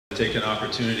take an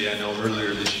opportunity. I know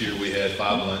earlier this year we had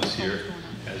Bob Lenz here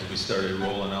as we started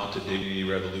rolling out the Dignity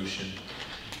Revolution.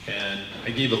 And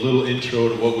I gave a little intro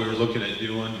to what we were looking at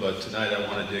doing, but tonight I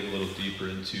want to dig a little deeper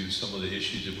into some of the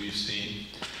issues that we've seen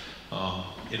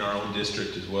in our own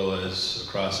district as well as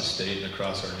across the state and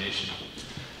across our nation.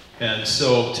 And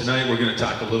so tonight we're going to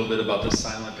talk a little bit about the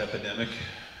silent epidemic,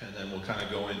 and then we'll kind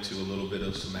of go into a little bit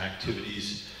of some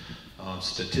activities,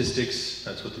 statistics,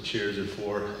 that's what the chairs are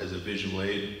for, as a visual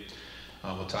aid.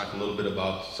 We'll talk a little bit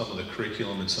about some of the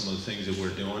curriculum and some of the things that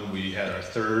we're doing. We had our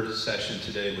third session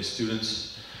today with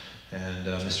students, and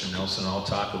Mr. Nelson, I'll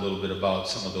talk a little bit about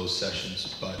some of those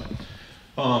sessions.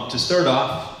 But to start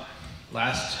off,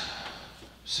 last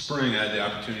spring I had the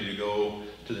opportunity to go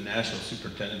to the National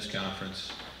Superintendent's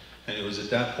Conference, and it was at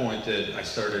that point that I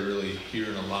started really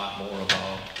hearing a lot more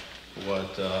about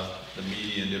what the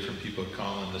media and different people are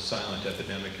calling the silent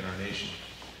epidemic in our nation.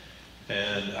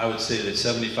 And I would say that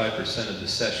 75% of the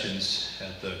sessions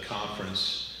at the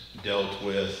conference dealt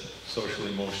with social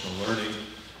emotional learning,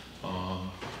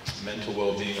 mental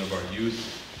well-being of our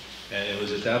youth, and it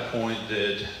was at that point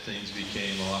that things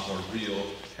became a lot more real,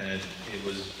 and it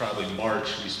was probably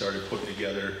March we started putting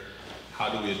together how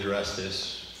do we address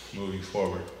this moving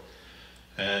forward.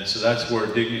 And so that's where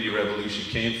Dignity Revolution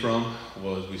came from,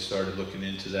 was we started looking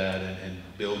into that and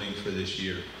building for this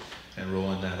year and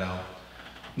rolling that out.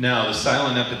 Now, the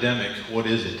silent epidemic, what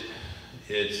is it?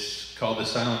 It's called the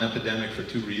silent epidemic for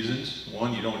two reasons.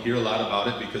 One, you don't hear a lot about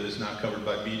it because it's not covered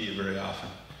by media very often,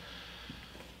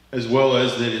 as well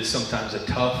as that it's sometimes a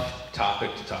tough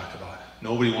topic to talk about.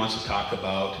 Nobody wants to talk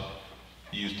about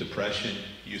youth depression,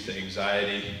 youth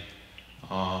anxiety,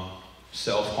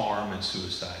 self-harm, and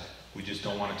suicide. We just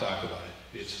don't want to talk about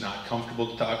it. It's not comfortable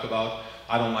to talk about.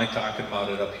 I don't like talking about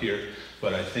it up here,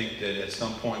 but I think that at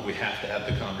some point we have to have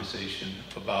the conversation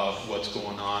about what's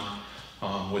going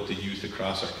on with the youth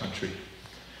across our country.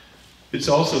 It's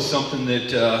also something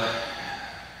that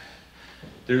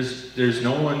there's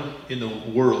no one in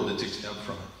the world that's exempt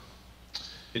from it.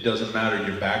 It doesn't matter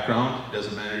your background, it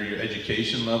doesn't matter your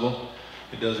education level,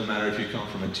 it doesn't matter if you come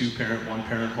from a two-parent,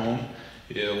 one-parent home,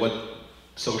 what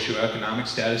socioeconomic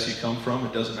status you come from.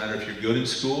 It doesn't matter if you're good in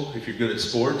school, if you're good at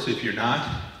sports, if you're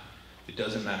not, it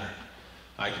doesn't matter.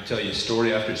 I can tell you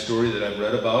story after story that I've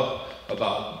read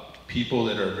about people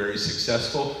that are very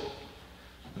successful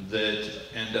that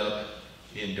end up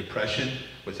in depression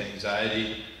with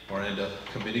anxiety or end up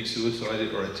committing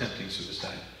suicide or attempting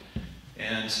suicide.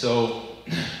 And so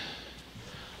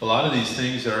a lot of these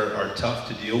things are tough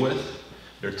to deal with.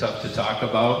 They're tough to talk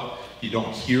about. You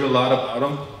don't hear a lot about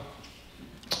them.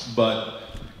 But,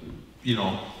 you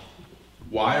know,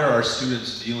 why are our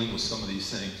students dealing with some of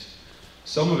these things?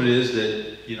 Some of it is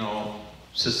that, you know,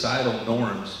 societal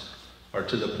norms are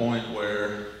to the point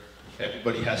where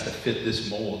everybody has to fit this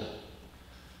mold.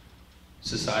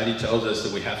 Society tells us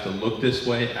that we have to look this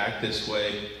way, act this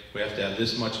way, we have to have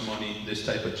this much money, this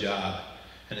type of job.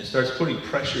 And it starts putting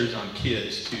pressures on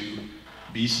kids to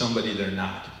be somebody they're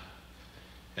not.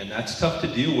 And that's tough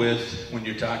to deal with when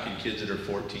you're talking kids that are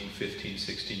 14, 15,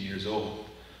 16 years old.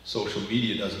 Social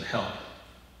media doesn't help.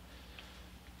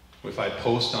 If I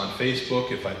post on Facebook,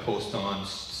 if I post on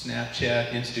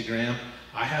Snapchat, Instagram,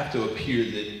 I have to appear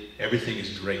that everything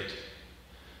is great.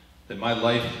 That my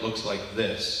life looks like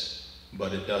this,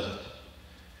 but it doesn't.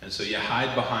 And so you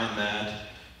hide behind that,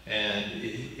 and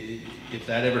if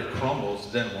that ever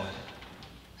crumbles, then what?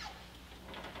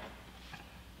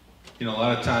 You know, a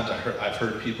lot of times I've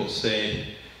heard people say,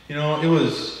 you know, it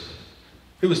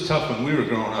was tough when we were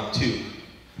growing up too.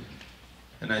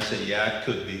 And I say, yeah, it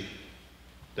could be.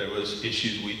 There was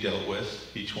issues we dealt with.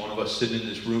 Each one of us sitting in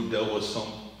this room dealt with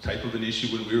some type of an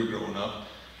issue when we were growing up.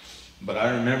 But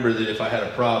I remember that if I had a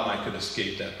problem, I could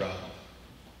escape that problem.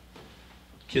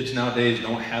 Kids nowadays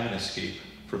don't have an escape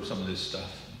from some of this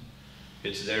stuff.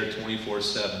 It's there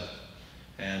 24/7.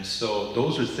 And so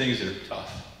those are things that are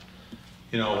tough.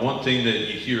 You know, one thing that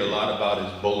you hear a lot about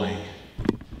is bullying.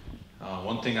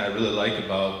 One thing I really like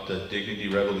about the Dignity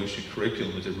Revolution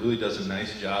curriculum is it really does a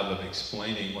nice job of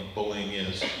explaining what bullying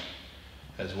is,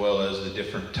 as well as the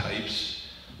different types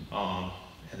and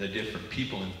the different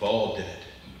people involved in it.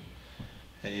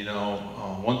 And you know,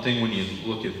 one thing when you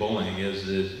look at bullying is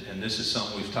that, and this is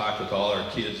something we've talked with all our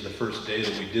kids the first day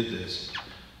that we did this,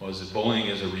 was that bullying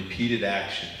is a repeated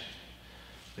action.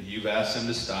 That you've asked them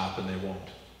to stop and they won't.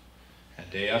 And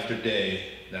day after day,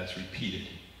 that's repeated.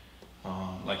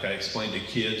 Like I explained to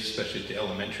kids, especially at the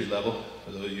elementary level,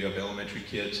 for those of you who have elementary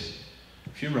kids,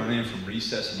 if you're running in from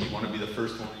recess and you want to be the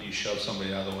first one and you shove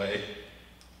somebody out of the way,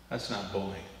 that's not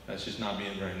bullying. That's just not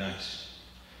being very nice.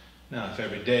 Now, if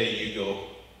every day you go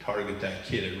target that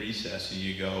kid at recess and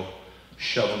you go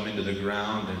shove him into the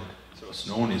ground and throw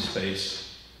snow in his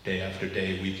face day after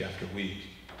day, week after week.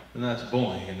 And that's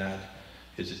bullying, and that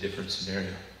is a different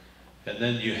scenario. And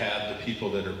then you have the people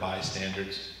that are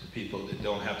bystanders, the people that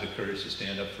don't have the courage to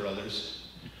stand up for others.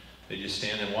 They just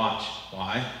stand and watch.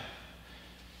 Why?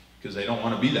 Because they don't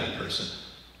want to be that person.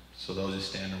 So they'll just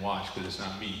stand and watch because it's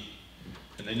not me.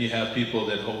 And then you have people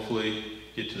that hopefully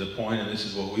get to the point, and this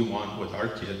is what we want with our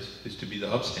kids, is to be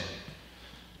the upstanding.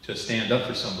 To stand up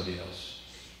for somebody else.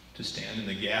 To stand in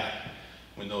the gap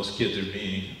when those kids are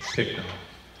being picked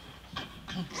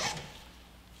on.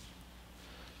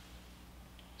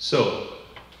 So,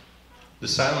 the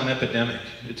silent epidemic,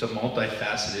 it's a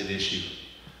multifaceted issue.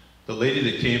 The lady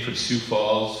that came from Sioux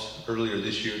Falls earlier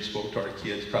this year and spoke to our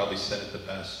kids probably said it the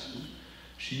best.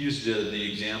 She used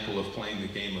the example of playing the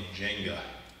game of Jenga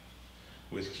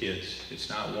with kids. It's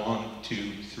not 1,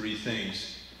 2, 3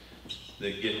 things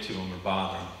that get to them or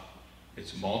bother them.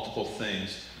 It's multiple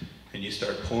things, and you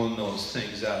start pulling those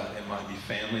things out. It might be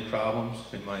family problems,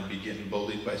 it might be getting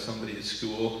bullied by somebody at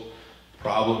school,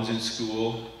 problems in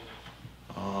school,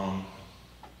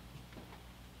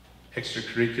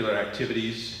 extracurricular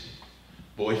activities,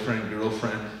 boyfriend,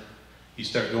 girlfriend. You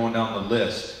start going down the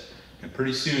list, and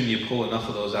pretty soon you pull enough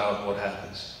of those out, and what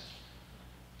happens?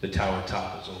 The tower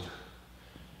topples over.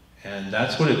 And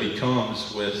that's what it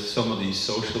becomes with some of these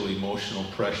social emotional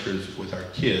pressures with our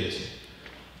kids.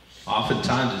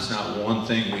 Oftentimes it's not one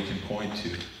thing we can point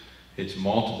to. It's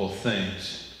multiple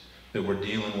things that we're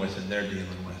dealing with and they're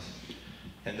dealing with.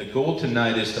 And the goal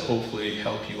tonight is to hopefully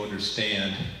help you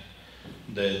understand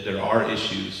that there are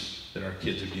issues that our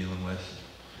kids are dealing with.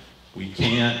 We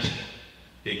can't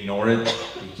ignore it.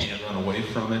 We can't run away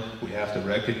from it. We have to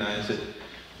recognize it.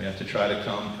 We have to try to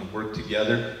come and work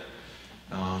together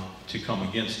to come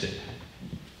against it.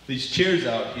 These chairs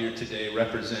out here today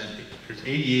represent, there's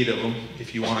 88 of them,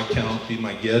 if you want to count, be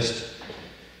my guest.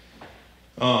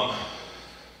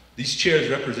 These chairs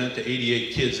represent the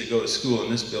 88 kids that go to school in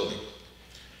this building.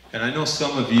 And I know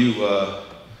some of you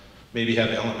maybe have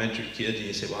elementary kids and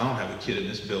you say, well, I don't have a kid in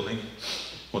this building.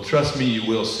 Well, trust me, you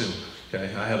will soon.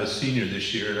 Okay? I have a senior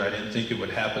this year, and I didn't think it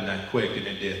would happen that quick, and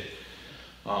it did.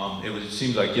 It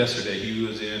seems like yesterday he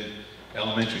was in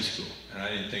elementary school, and I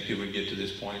didn't think it would get to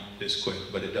this point this quick,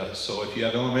 but it does. So if you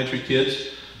have elementary kids,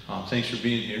 thanks for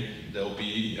being here. They'll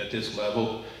be at this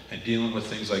level and dealing with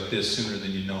things like this sooner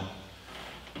than you know.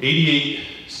 88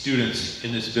 students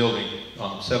in this building,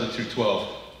 7 through 12.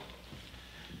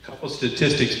 A couple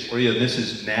statistics for you, and this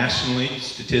is nationally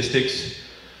statistics.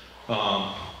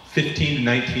 15 to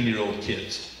 19-year-old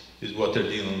kids is what they're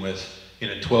dealing with in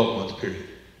a 12-month period.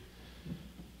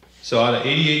 So out of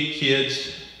 88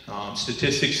 kids,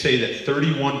 statistics say that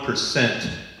 31%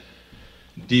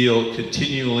 deal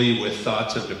continually with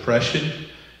thoughts of depression,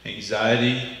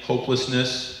 anxiety,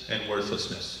 hopelessness, and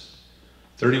worthlessness.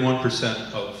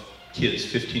 31% of kids,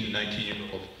 15 to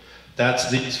 19-year-old. That's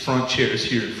these front chairs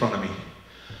here in front of me.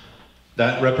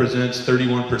 That represents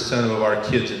 31% of our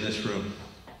kids in this room.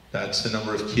 That's the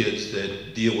number of kids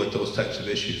that deal with those types of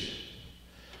issues.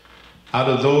 Out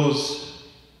of those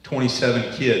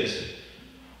 27 kids,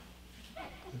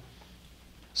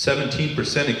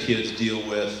 17% of kids deal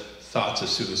with thoughts of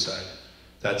suicide.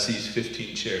 That's these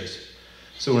 15 chairs.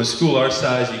 So in a school our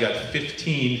size, you got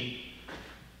 15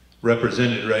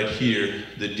 represented right here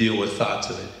that deal with thoughts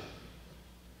of it.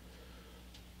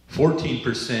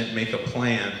 14% make a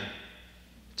plan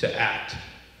to act.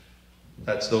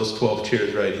 That's those 12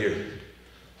 chairs right here.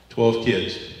 12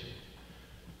 kids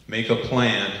make a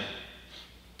plan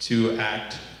to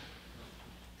act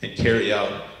and carry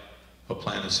out a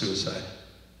plan of suicide.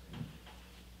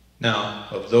 Now,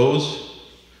 of those,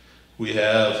 we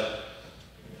have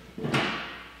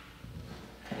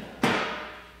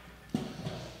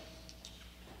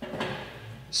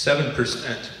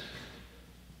 7%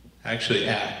 actually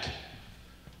act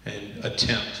and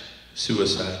attempt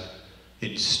suicide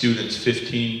in students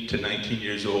 15 to 19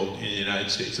 years old in the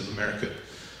United States of America.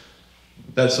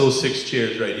 That's those 6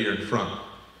 chairs right here in front.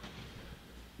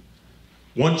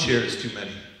 1 chair is too many,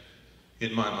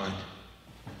 in my mind.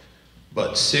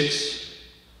 But 6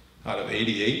 out of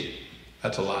 88,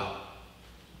 that's a lot.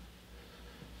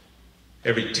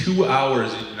 Every 2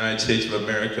 hours in the United States of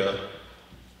America,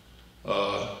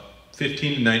 a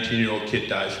 15 to 19-year-old kid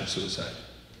dies from suicide.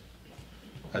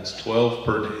 That's 12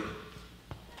 per day.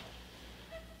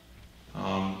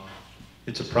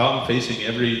 It's a problem facing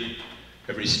every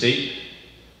state.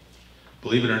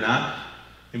 Believe it or not,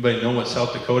 anybody know what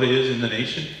South Dakota is in the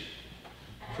nation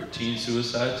for teen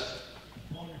suicides?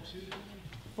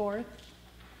 4th.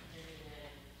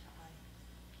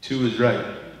 2 is right.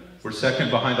 We're second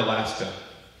behind Alaska,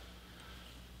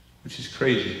 which is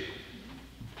crazy.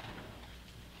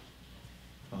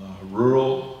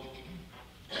 Rural,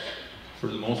 for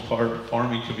the most part,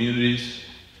 farming communities,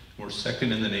 we're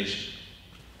second in the nation.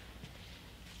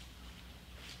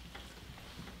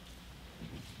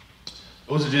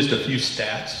 Those are just a few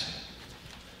stats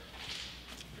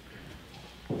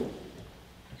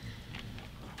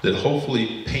that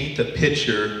hopefully paint a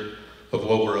picture of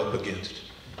what we're up against.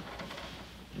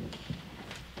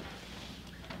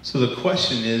 So the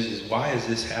question is why is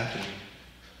this happening?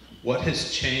 What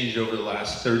has changed over the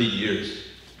last 30 years?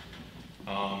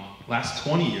 Last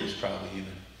 20 years probably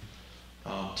even.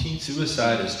 Teen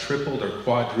suicide has tripled or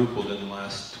quadrupled in the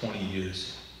last 20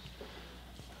 years.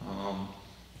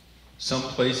 Some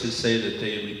places say that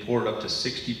they report up to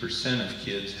 60% of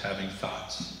kids having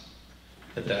thoughts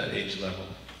at that age level.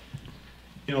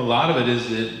 You know, a lot of it is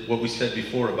that what we said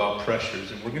before about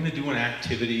pressures, and we're going to do an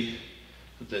activity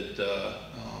that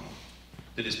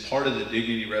that is part of the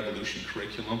Dignity Revolution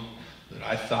curriculum that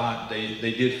I thought they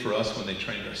did for us when they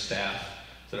trained our staff,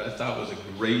 that I thought was a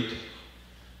great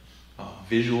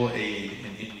visual aid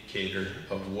and indicator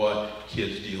of what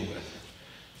kids deal with.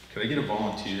 Could I get a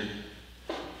volunteer?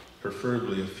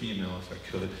 Preferably a female if I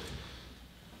could.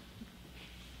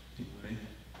 Anybody?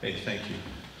 Hey, thank you.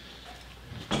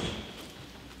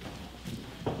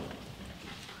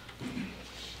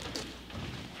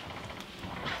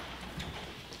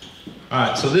 All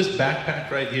right, so this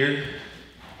backpack right here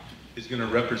is going to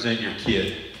represent your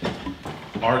kid,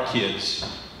 our kids.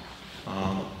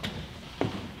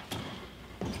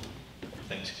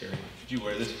 Thanks, Carrie. Could you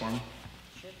wear this for me?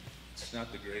 Sure. It's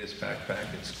not the greatest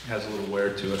backpack. It has a little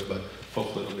wear to it, but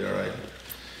hopefully it'll be all right.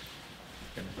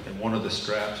 And one of the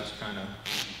straps is kind of...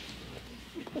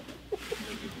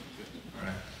 All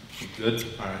right, you good?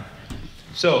 All right.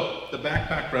 So the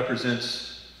backpack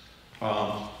represents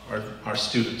our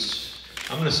students.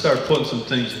 I'm going to start putting some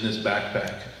things in this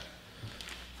backpack.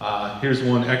 Here's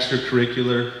one: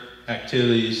 extracurricular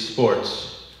activities,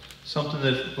 sports. Something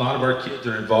that a lot of our kids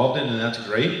are involved in, and that's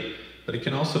great, but it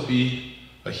can also be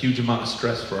a huge amount of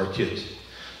stress for our kids.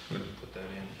 I'm going to put that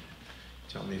in.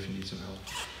 Tell me if you need some help.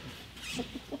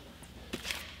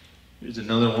 Here's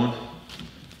another one.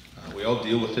 We all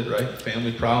deal with it, right?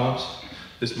 Family problems.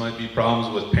 This might be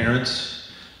problems with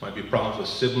parents, might be problems with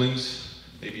siblings.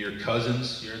 Maybe your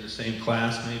cousins, you're in the same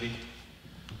class maybe.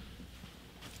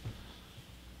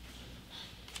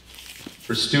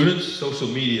 For students, social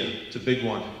media, it's a big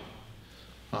one.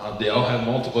 They all have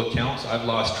multiple accounts. I've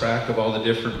lost track of all the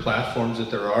different platforms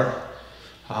that there are.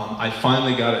 I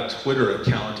finally got a Twitter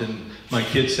account and my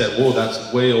kid said, "Whoa,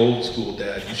 that's way old school,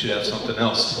 Dad. You should have something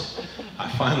else." I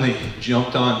finally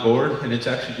jumped on board, and it's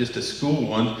actually just a school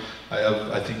one. I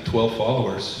have, I think, 12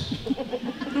 followers.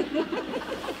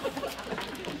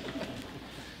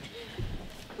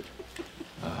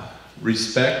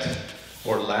 Respect,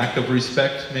 or lack of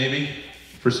respect, maybe,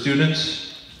 for students.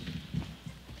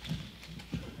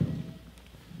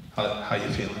 How you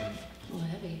feeling? A little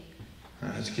heavy. All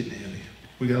right, it's getting heavy.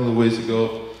 We got a little ways to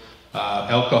go.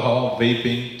 Alcohol,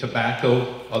 vaping,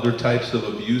 tobacco, other types of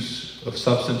abuse of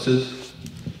substances.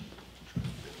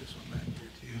 This one back here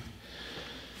to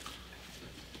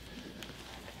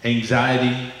you.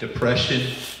 Anxiety,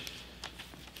 depression,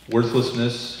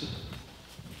 worthlessness.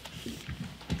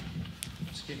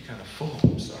 Kind of full,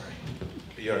 I'm sorry.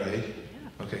 Are you all right?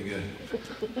 Yeah. Okay, good.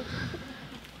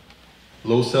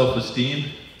 Low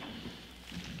self-esteem.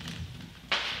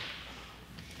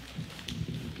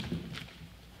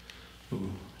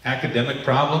 Academic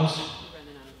problems. You're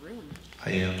running out of room.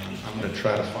 I am. I'm going to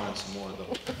try to find some more,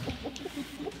 though.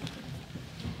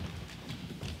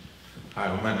 All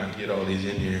right, we might not get all these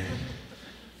in here.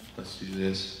 Let's do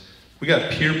this. We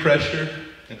got peer pressure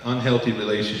and unhealthy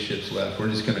relationships left. We're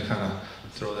just going to kind of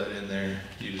throw that in there.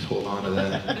 You just hold on to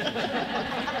that.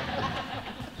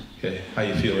 Okay, how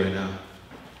you feel right now?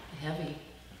 Heavy.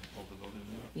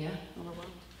 Yeah,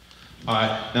 overwhelmed. All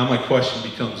right, now my question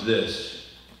becomes this.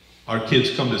 Our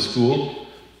kids come to school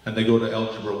and they go to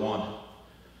Algebra 1.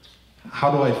 How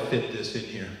do I fit this in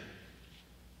here?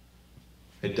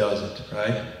 It doesn't,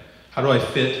 right? How do I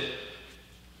fit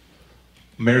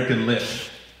American Lit?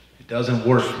 It doesn't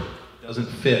work. It doesn't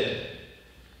fit.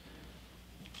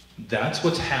 That's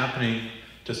what's happening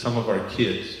to some of our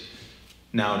kids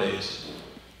nowadays.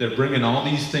 They're bringing all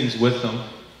these things with them,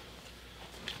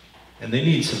 and they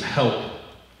need some help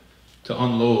to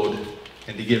unload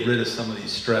and to get rid of some of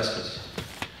these stresses,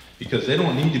 because they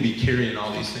don't need to be carrying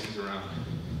all these things around.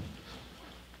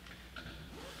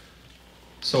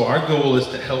 So our goal is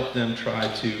to help them try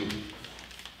to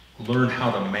learn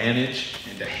how to manage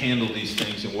and to handle these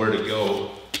things and where to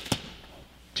go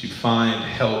to find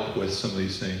help with some of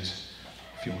these things.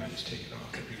 If you want to just take it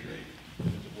off, that'd be great.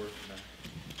 Does it work?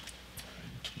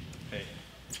 Hey,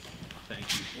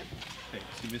 thank you. Hey,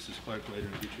 see Mrs. Clark later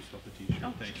and get yourself a t-shirt.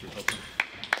 Oh. Thanks for helping.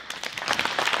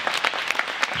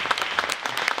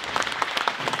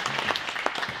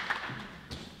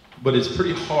 But it's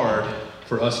pretty hard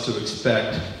for us to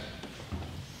expect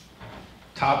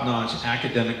top-notch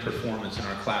academic performance in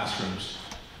our classrooms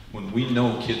when we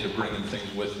know kids are bringing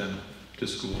things with them to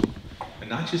school. And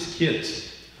not just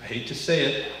kids. I hate to say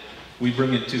it, we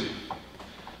bring it too.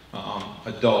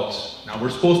 Adults. Now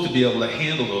we're supposed to be able to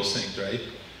handle those things, right?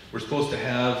 We're supposed to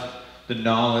have the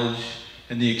knowledge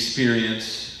and the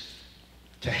experience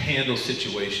to handle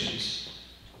situations.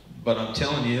 But I'm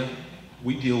telling you,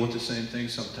 we deal with the same thing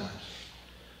sometimes.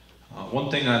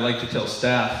 One thing I like to tell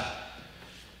staff,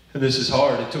 and this is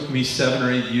hard, it took me 7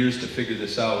 or 8 years to figure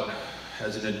this out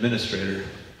as an administrator,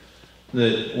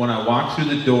 that when I walk through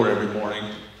the door every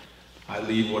morning, I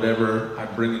leave whatever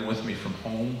I'm bringing with me from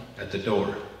home at the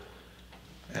door.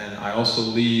 And I also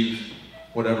leave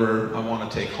whatever I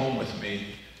want to take home with me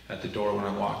at the door when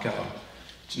I walk out.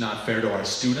 It's not fair to our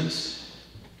students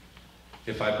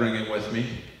if I bring it with me,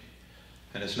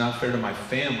 and it's not fair to my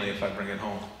family if I bring it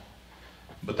home.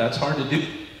 But that's hard to do.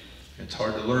 It's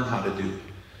hard to learn how to do.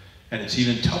 And it's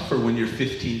even tougher when you're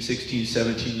 15, 16,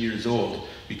 17 years old,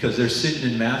 because they're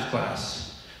sitting in math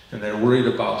class and they're worried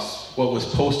about what was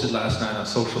posted last night on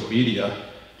social media.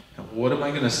 And what am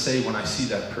I going to say when I see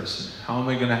that person? How am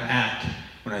I going to act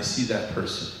when I see that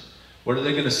person? What are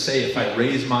they going to say if I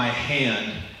raise my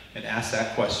hand and ask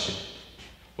that question?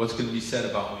 What's going to be said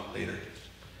about me later?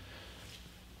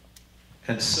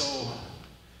 And so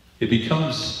it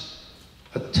becomes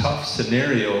a tough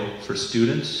scenario for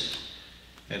students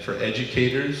and for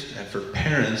educators and for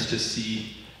parents to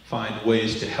find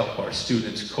ways to help our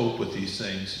students cope with these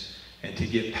things and to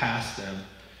get past them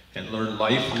and learn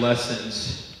life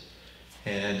lessons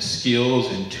and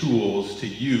skills and tools to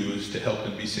use to help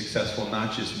them be successful,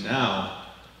 not just now,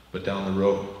 but down the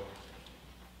road.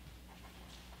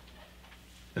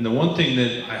 And the one thing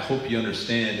that I hope you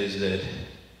understand is that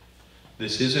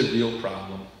this is a real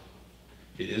problem.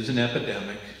 It is an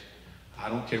epidemic. I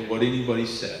don't care what anybody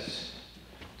says.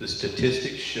 The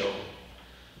statistics show.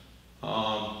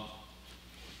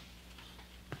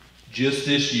 Just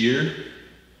this year,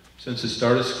 since the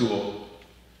start of school,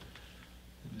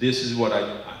 these are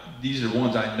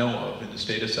ones I know of in the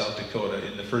state of South Dakota.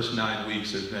 In the first 9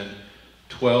 weeks, there's been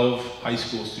 12 high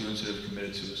school students that have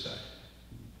committed suicide.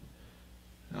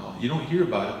 Now, you don't hear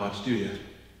about it much, do you?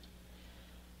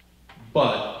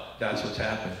 But that's what's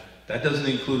happened. That doesn't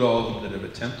include all of them that have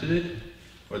attempted it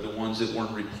or the ones that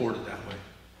weren't reported that way.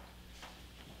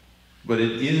 But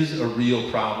it is a real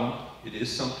problem. It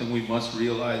is something we must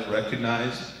realize,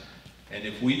 recognize, and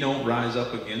if we don't rise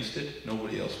up against it,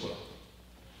 nobody else will.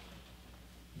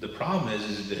 The problem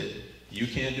is that you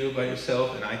can't do it by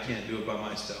yourself and I can't do it by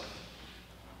myself.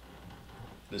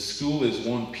 The school is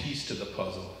one piece to the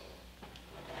puzzle.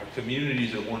 Our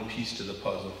communities are one piece to the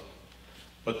puzzle.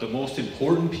 But the most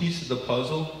important piece of the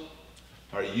puzzle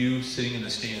are you sitting in the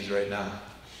stands right now.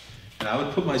 And I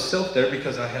would put myself there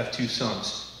because I have 2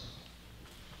 sons.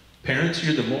 Parents,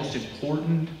 you're the most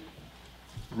important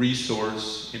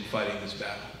resource in fighting this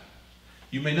battle.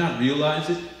 You may not realize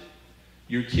it.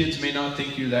 Your kids may not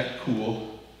think you're that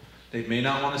cool. They may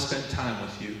not want to spend time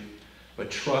with you. But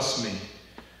trust me,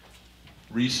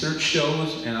 research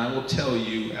shows, and I will tell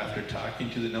you after talking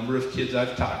to the number of kids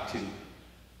I've talked to,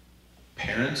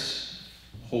 parents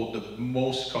hold the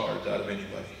most cards out of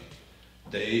anybody.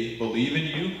 They believe in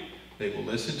you, they will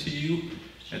listen to you,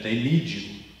 and they need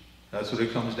you. That's what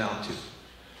it comes down to.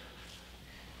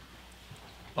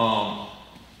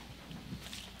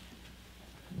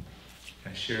 Can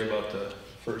I share about the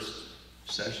first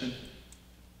session?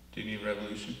 Do you need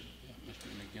revolution? Yeah, Mr.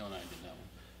 McNeil and I did that one.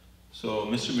 So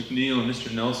Mr. McNeil and Mr.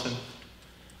 Nelson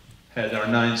had our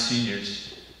 9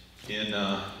 seniors in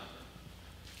the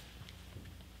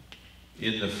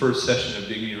first session of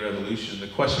Dignity Revolution. The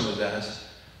question was asked,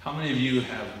 how many of you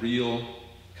have real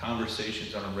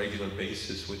conversations on a regular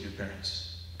basis with your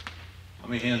parents? How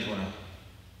many hands went up?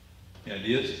 Any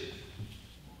ideas?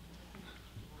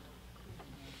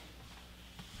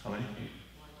 How many?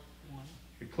 1.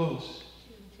 You're close.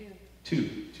 2.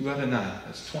 2 out of 9.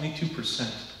 That's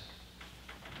 22%.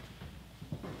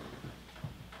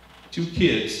 2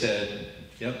 kids said,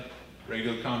 yep,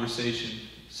 regular conversation,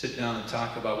 sit down and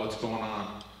talk about what's going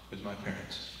on with my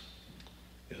parents.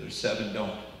 The other 7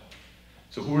 don't.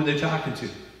 So who are they talking to?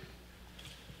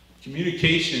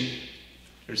 Communication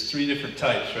There's 3 different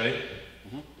types, right?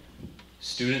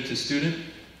 Student to student,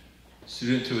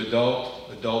 student to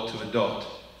adult, adult to adult.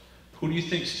 Who do you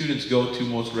think students go to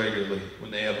most regularly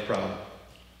when they have a problem?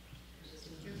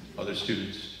 Other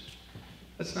students.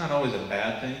 That's not always a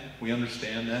bad thing. We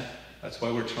understand that. That's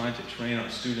why we're trying to train our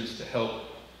students to help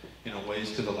in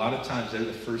ways, because a lot of times they're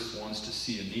the first ones to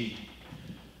see a need.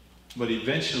 But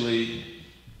eventually,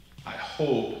 I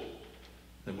hope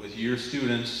that with your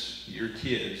students, your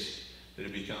kids, that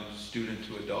it becomes student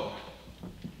to adult.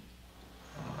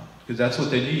 Because that's what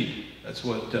they need. That's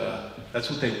what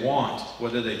they want.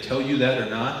 Whether they tell you that or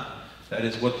not, that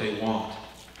is what they want.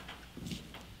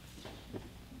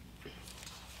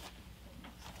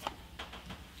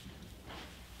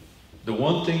 The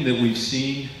one thing that we've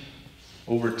seen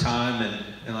over time,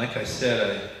 and like I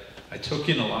said, I took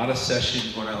in a lot of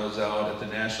sessions when I was out at the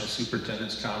National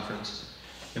Superintendent's Conference.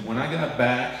 And when I got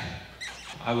back,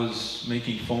 I was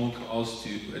making phone calls to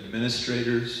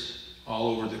administrators all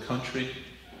over the country,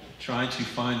 trying to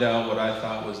find out what I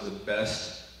thought was the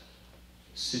best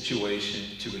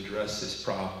situation to address this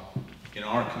problem in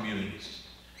our communities.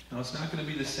 Now, it's not going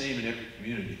to be the same in every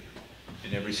community,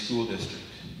 in every school district.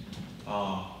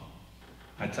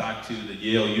 I talked to the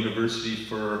Yale University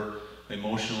for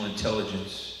Emotional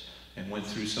Intelligence and went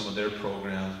through some of their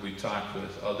programs. We talked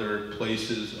with other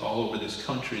places all over this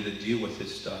country that deal with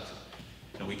this stuff.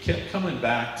 And we kept coming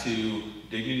back to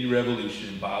Dignity Revolution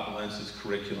and Bob Lentz's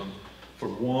curriculum for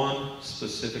one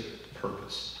specific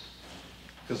purpose.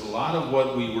 Because a lot of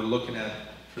what we were looking at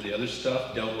for the other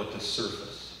stuff dealt with the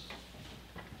surface.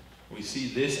 We see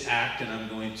this act, and I'm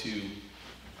going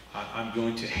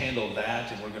to handle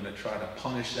that, and we're going to try to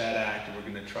punish that act, and we're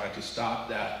going to try to stop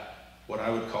that, what I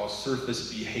would call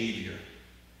surface behavior.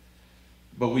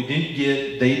 But they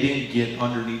didn't get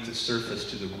underneath the surface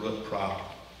to the root problem.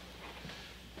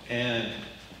 And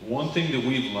one thing that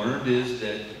we've learned is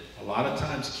that a lot of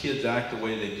times kids act the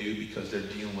way they do because they're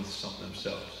dealing with something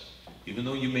themselves. Even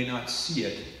though you may not see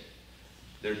it,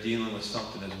 they're dealing with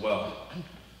something as well.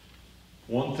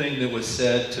 One thing that was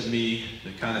said to me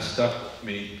that kind of stuck with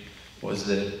me was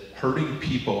that hurting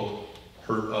people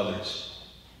hurt others.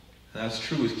 And that's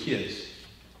true with kids.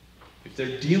 If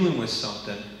they're dealing with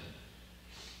something,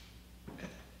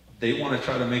 they want to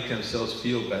try to make themselves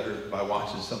feel better by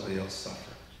watching somebody else suffer.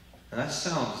 And that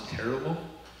sounds terrible,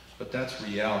 but that's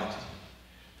reality.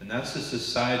 And that's the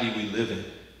society we live in.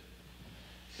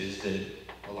 Is that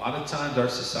a lot of times our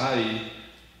society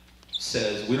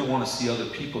says we don't want to see other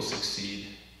people succeed.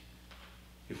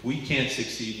 If we can't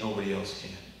succeed, nobody else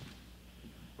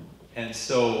can. And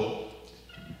so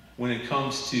when it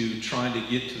comes to trying to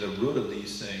get to the root of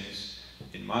these things,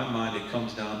 in my mind it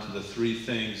comes down to the 3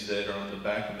 things that are on the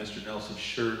back of Mr. Nelson's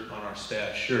shirt, on our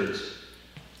staff shirts.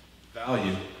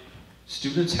 Value.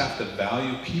 Students have to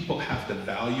value, people have to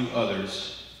value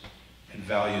others and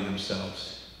value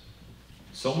themselves.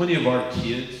 So many of our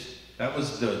kids, that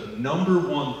was the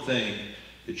 #1 thing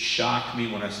that shocked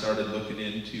me when I started looking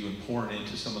into and pouring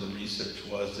into some of the research,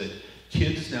 was that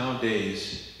kids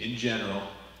nowadays, in general,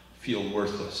 feel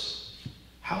worthless.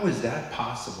 How is that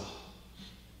possible?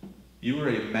 You are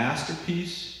a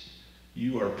masterpiece,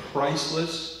 you are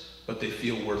priceless, but they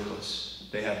feel worthless.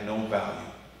 They have no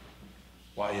value.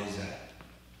 Why is that?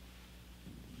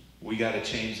 We got to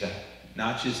change that.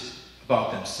 Not just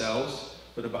about themselves,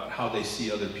 but about how they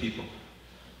see other people.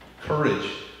 Courage.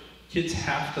 Kids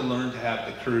have to learn to have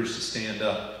the courage to stand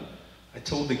up. I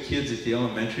told the kids at the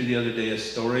elementary the other day a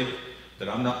story that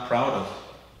I'm not proud of.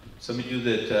 Some of you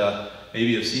that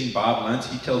maybe have seen Bob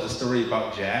Lentz, he tells a story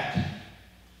about Jack.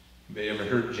 Anybody ever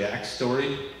heard Jack's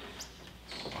story?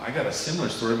 Well, I got a similar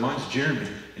story. Mine's Jeremy.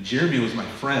 And Jeremy was my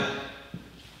friend.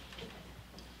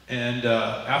 And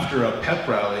after a pep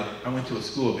rally, I went to a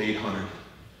school of 800.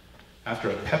 After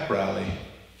a pep rally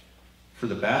for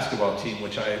the basketball team,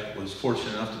 which I was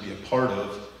fortunate enough to be a part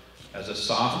of as a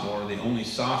sophomore, the only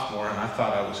sophomore, and I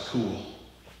thought I was cool.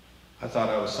 I thought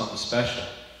I was something special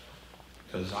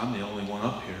because I'm the only one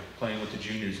up here playing with the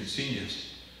juniors and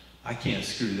seniors. I can't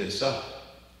screw this up.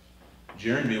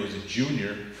 Jeremy was a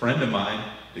junior friend of mine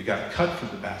that got cut from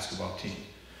the basketball team.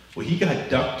 Well, he got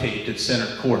duct taped at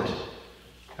center court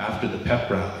after the pep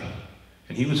rally,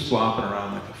 and he was flopping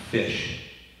around like a fish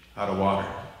out of water.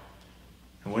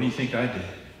 And what do you think I did?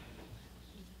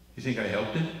 You think I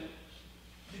helped him?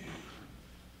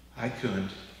 I couldn't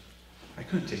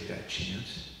take that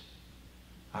chance.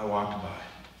 I walked by,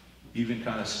 even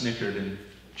kind of snickered and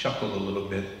chuckled a little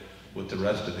bit with the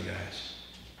rest of the guys.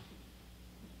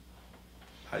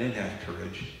 I didn't have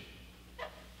courage.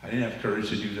 I didn't have courage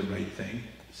to do the right thing,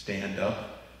 stand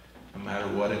up, no matter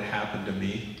what had happened to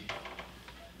me.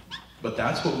 But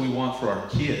that's what we want for our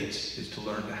kids, is to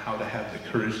learn how to have the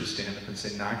courage to stand up and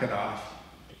say, knock it off.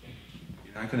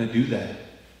 You're not going to do that.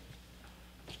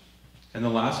 And the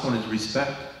last one is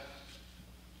respect.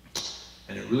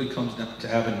 And it really comes down to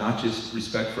having not just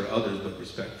respect for others, but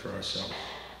respect for ourselves.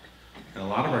 And a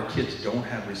lot of our kids don't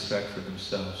have respect for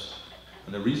themselves.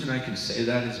 And the reason I can say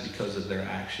that is because of their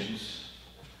actions.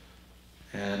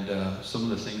 And some of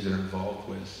the things they're involved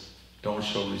with don't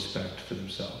show respect for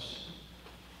themselves.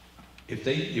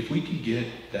 If we can get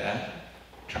that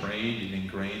trained and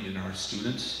ingrained in our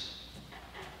students,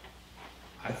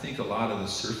 I think a lot of the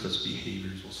surface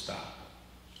behaviors will stop.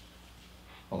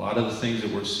 A lot of the things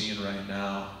that we're seeing right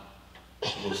now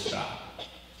will stop.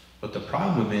 But the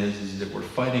problem is that we're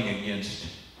fighting against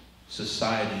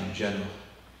society in general.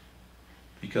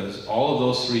 Because all of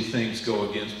those three things go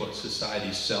against what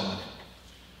society's selling.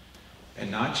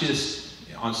 And not just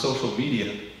on social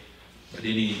media, but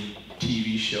any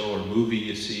TV show or movie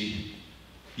you see.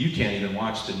 You can't even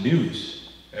watch the news.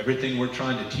 Everything we're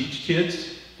trying to teach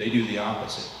kids, they do the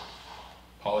opposite.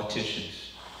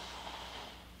 Politicians,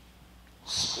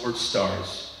 sports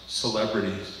stars,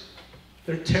 celebrities,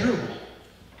 they're terrible.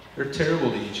 They're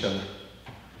terrible to each other.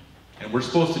 And we're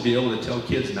supposed to be able to tell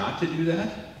kids not to do that.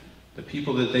 The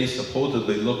people that they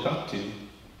supposedly look up to,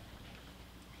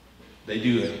 they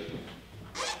do it.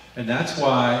 And that's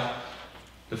why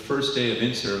the first day of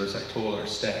in-service, I told our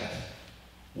staff,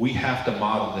 we have to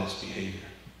model this behavior.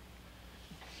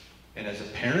 And as a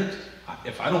parent,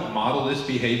 if I don't model this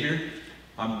behavior,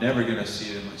 I'm never going to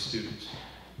see it in my students,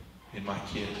 in my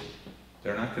kids.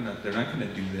 They're not going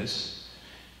to do this.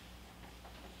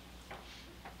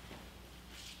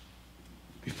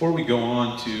 Before we go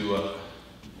on to,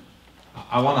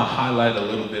 I want to highlight a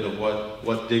little bit of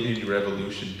what Dignity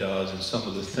Revolution does and some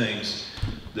of the things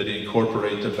that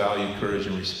incorporate the value, courage,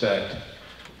 and respect.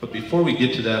 But before we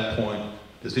get to that point,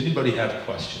 does anybody have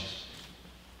questions?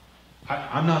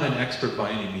 I'm not an expert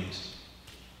by any means.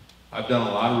 I've done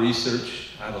a lot of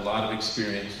research, I have a lot of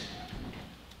experience,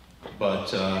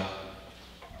 but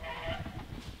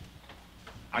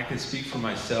I can speak for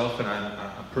myself, and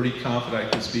I'm pretty confident I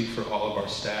can speak for all of our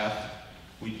staff.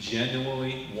 We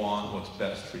genuinely want what's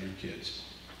best for your kids.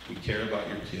 We care about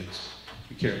your kids.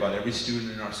 We care about every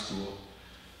student in our school.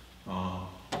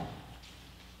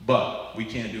 But we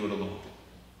can't do it alone.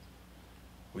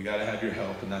 We got to have your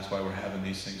help, and that's why we're having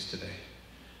these things today.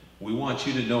 We want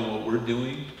you to know what we're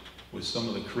doing with some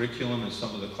of the curriculum and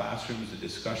some of the classrooms, the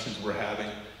discussions we're having,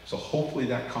 so hopefully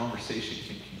that conversation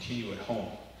can continue at home,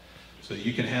 so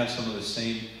you can have some of the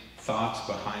same thoughts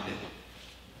behind it.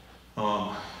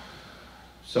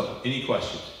 So, any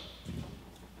questions?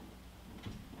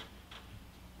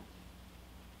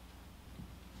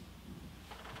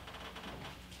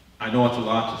 I know it's a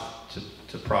lot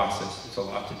to process. It's a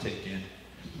lot to take in.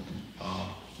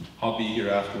 I'll be here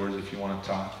afterwards if you want to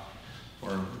talk,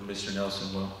 or Mr.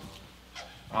 Nelson will.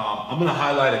 I'm going to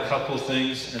highlight a couple of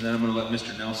things, and then I'm going to let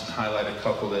Mr. Nelson highlight a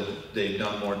couple that they've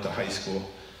done more at the high school.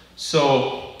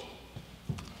 So,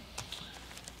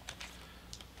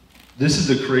 this is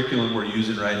the curriculum we're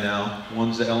using right now.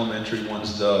 One's the elementary,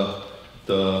 one's the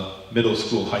middle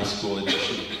school, high school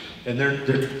edition. And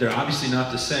they're obviously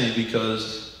not the same,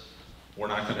 because we're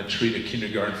not going to treat a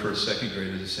kindergarten, first, second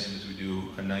grader the same as we do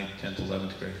a 9th, 10th,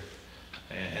 11th grader.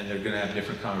 And they're going to have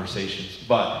different conversations.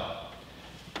 But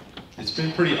it's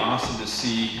been pretty awesome to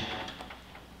see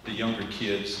the younger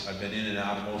kids. I've been in and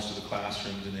out of most of the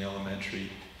classrooms in the elementary,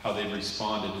 how they've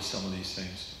responded to some of these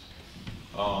things.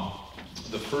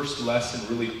 The first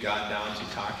lesson really got down to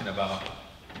talking about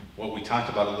what we talked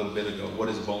about a little bit ago. What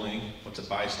is bullying? What's a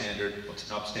bystander? What's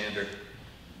an upstander?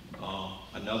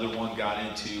 Another one got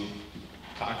into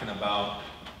talking about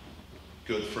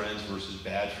good friends versus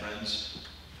bad friends,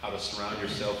 how to surround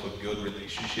yourself with good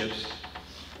relationships,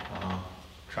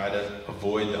 try to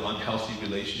avoid the unhealthy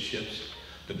relationships,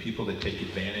 the people that take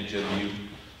advantage of you,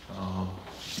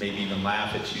 maybe even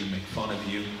laugh at you, make fun of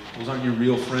you. Those aren't your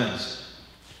real friends.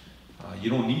 You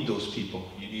don't need those people.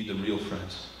 You need the real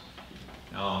friends.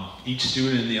 Each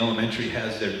student in the elementary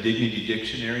has their dignity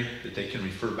dictionary that they can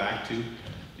refer back to.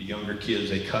 The younger kids,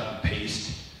 they cut and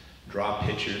paste, draw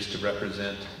pictures to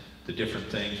represent the different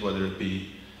things, whether it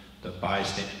be the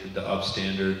bystander, the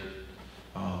upstander,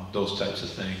 those types of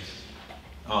things.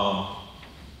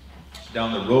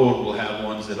 Down the road, we'll have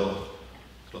ones that'll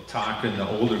talk in the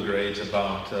older grades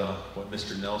about what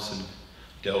Mr. Nelson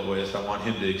dealt with. I want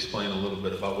him to explain a little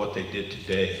bit about what they did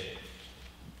today.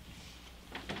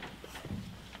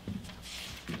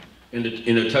 In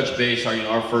the touch base,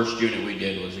 our first unit we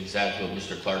did was exactly what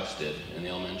Mr. Clark's did in the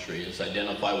elementary, is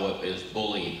identify what is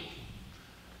bullying.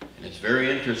 And it's very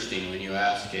interesting when you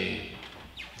ask a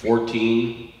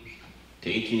 14 to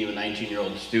 18, even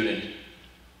 19-year-old student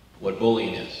what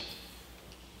bullying is.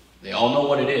 They all know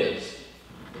what it is,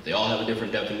 but they all have a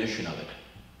different definition of it.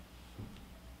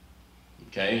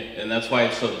 Okay? And that's why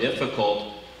it's so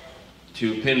difficult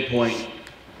to pinpoint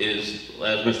is,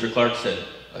 as Mr. Clark said,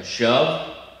 a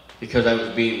shove because I was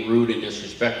being rude and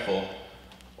disrespectful,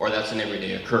 or that's an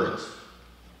everyday occurrence.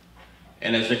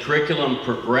 And as the curriculum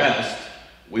progressed,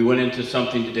 we went into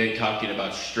something today talking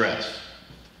about stress.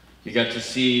 You got to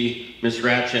see Miss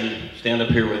Ratchin stand up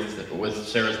here with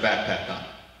Sarah's backpack on.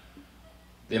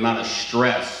 The amount of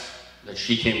stress that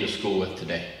she came to school with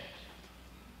today.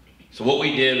 So what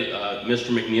we did, Mr.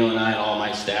 McNeil and I and all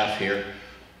my staff here,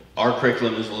 our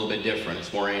curriculum is a little bit different.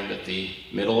 It's more aimed at the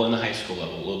middle and the high school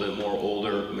level, a little bit more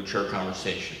older, mature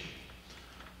conversation.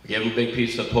 We gave them a big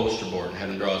piece of poster board and had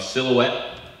them draw a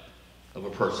silhouette of a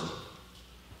person.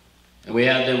 And we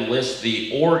had them list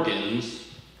the organs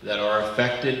that are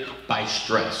affected by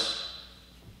stress.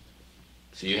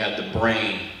 So you had the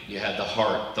brain, you had the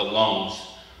heart, the lungs,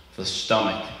 the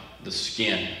stomach, the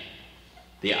skin,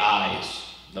 the eyes,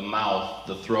 the mouth,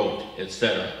 the throat,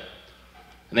 etc.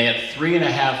 And they had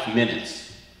 3.5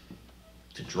 minutes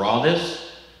to draw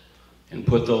this and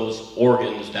put those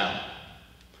organs down.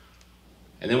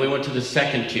 And then we went to the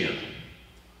second tier,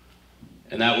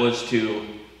 and that was to,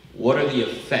 what are the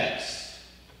effects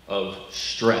of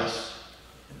stress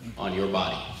on your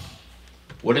body?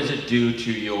 What does it do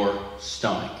to your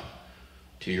stomach,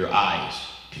 to your eyes,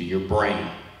 to your brain,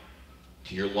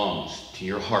 to your lungs, to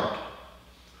your heart?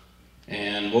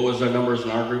 And what was our numbers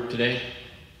in our group today?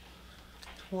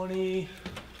 20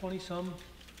 some.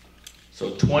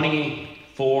 So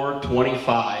 24,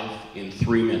 25 in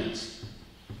 3 minutes.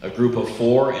 A group of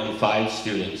 4 and 5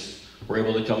 students were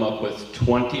able to come up with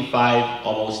 25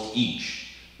 almost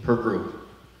each per group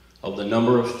of the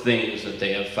number of things that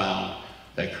they have found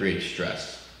that create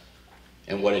stress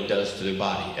and what it does to their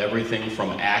body. Everything from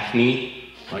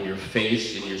acne on your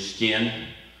face and your skin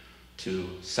to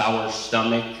sour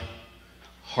stomach,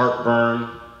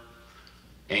 heartburn,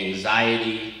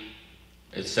 anxiety,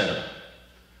 etc.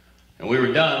 And we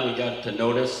were done, we got to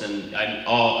notice, and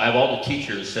I have all the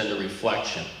teachers send a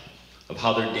reflection of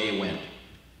how their day went.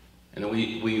 And then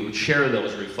we would share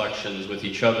those reflections with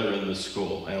each other in the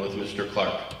school and with Mr.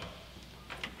 Clark.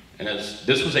 And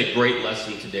this was a great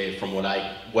lesson today from what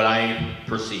I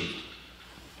perceived.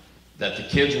 That the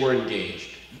kids were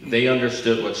engaged. They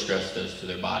understood what stress does to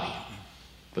their body.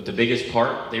 But the biggest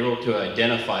part, they were able to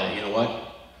identify that, you know what?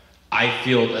 I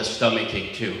feel a stomach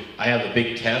ache too. I have a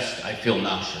big test, I feel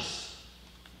nauseous.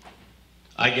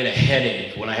 I get a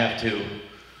headache when I have to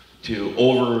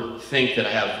overthink that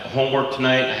I have homework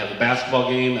tonight, I have a basketball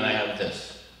game, and I have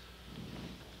this.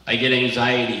 I get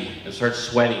anxiety and start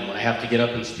sweating when I have to get up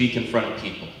and speak in front of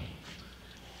people.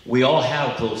 We all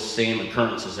have those same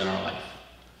occurrences in our life.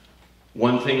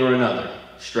 One thing or another.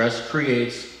 Stress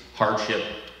creates hardship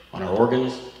on our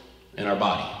organs and our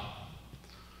body.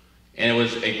 And it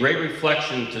was a great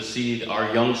reflection to see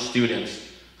our young students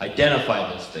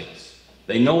identify those things.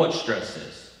 They know what stress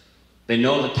is. They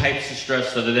know the types of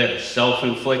stress that are there.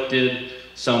 Self-inflicted,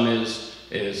 some is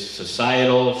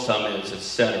societal, some is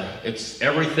etc. It's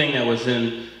everything that was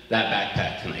in that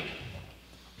backpack tonight.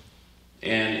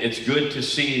 And it's good to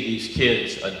see these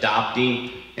kids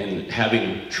adopting and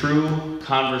having true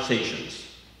conversations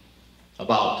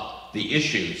about the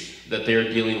issues that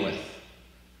they're dealing with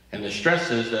and the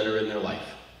stresses that are in their life.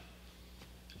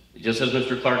 Just as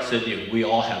Mr. Clark said to you, we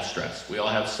all have stress. We all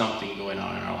have something going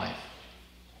on in our life.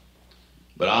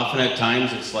 But often at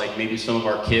times it's like maybe some of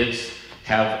our kids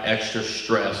have extra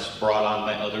stress brought on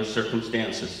by other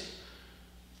circumstances.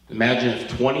 Imagine if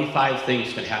 25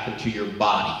 things can happen to your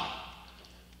body,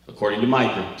 according to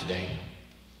my group today.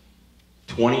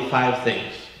 25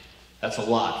 things. That's a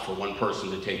lot for one person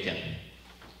to take in.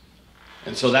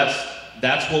 And so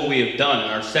that's what we have done. In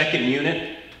our second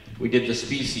unit, we did the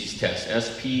species test,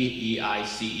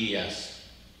 S-P-E-I-C-E-S.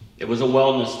 It was a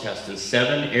wellness test in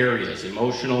 7 areas: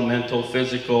 emotional, mental,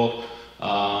 physical,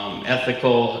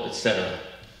 ethical, etc.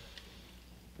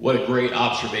 What a great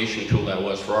observation tool that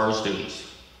was for our students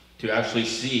to actually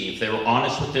see if they were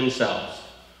honest with themselves.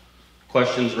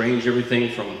 Questions range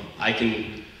everything from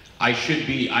I'm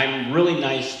really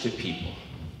nice to people.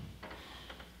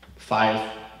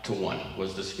 5 to 1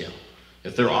 was the scale.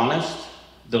 If they're honest,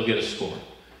 they'll get a score.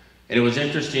 And it was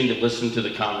interesting to listen to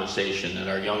the conversation that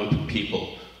our young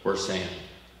people were saying.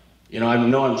 You know, I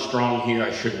know I'm strong here,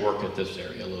 I should work at this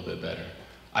area a little bit better.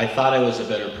 I thought I was a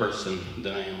better person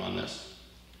than I am on this.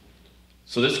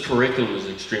 So this curriculum is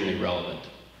extremely relevant.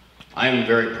 I am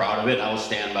very proud of it, and I will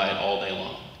stand by it all day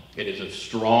long. It is a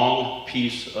strong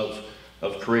piece of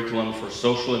curriculum for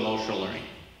social emotional learning.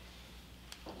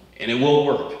 And it will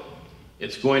work.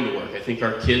 It's going to work. I think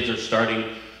our kids are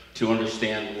starting to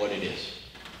understand what it is.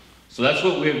 So that's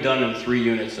what we've done in 3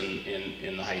 units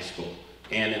in the high school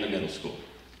and in the middle school.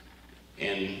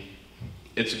 And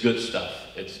it's good stuff.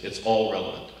 It's all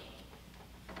relevant.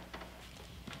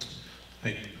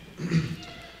 Thank you.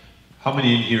 How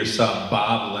many in here saw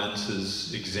Bob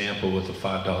Lentz's example with the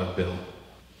 $5 bill?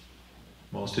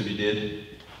 Most of you did?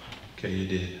 Okay, you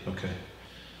did. Okay.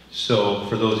 So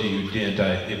for those of you who didn't,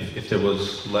 if there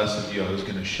was less of you, I was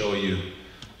going to show you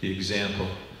the example.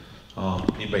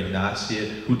 Anybody not see it?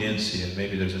 Who didn't see it?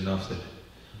 Maybe there's enough that.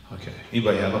 Okay.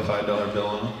 Anybody have a $5 bill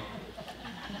on them?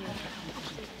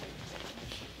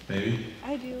 Maybe?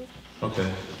 I do. Okay.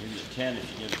 I'll give you a 10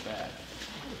 if you give it back.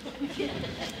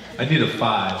 I need a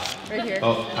 5. Right here.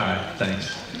 Oh, all right.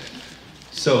 Thanks.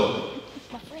 So,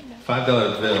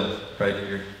 $5 bill right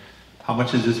here. How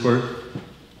much is this worth?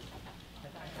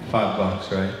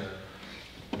 $5, right?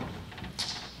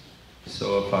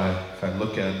 So if I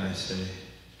look at it and I say,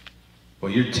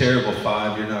 well, you're terrible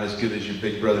 5, you're not as good as your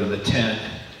big brother the 10.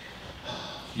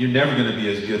 You're never going to be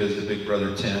as good as the big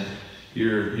brother 10.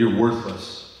 You're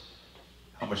worthless.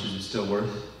 How much is it still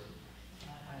worth?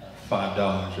 $5,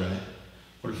 right?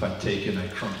 What if I take it and I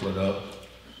crumple it up,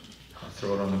 I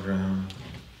throw it on the ground,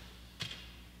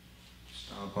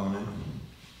 stomp on it?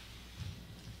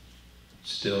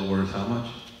 Still worth how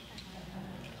much?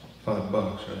 $5,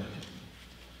 right?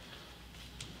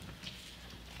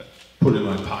 Put it in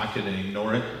my pocket and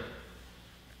ignore it.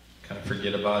 Kind of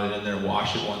forget about it in there,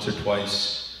 wash it once or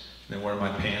twice, then wear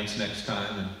my pants next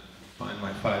time and find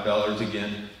my $5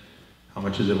 again. How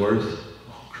much is it worth?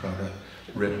 Oh crap, I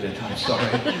ripped it, I'm sorry.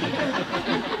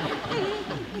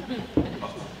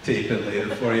 I'll tape it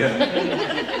later for you.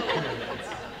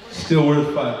 Still worth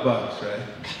 $5, right?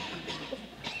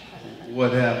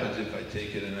 What happens if I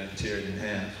take it and I tear it in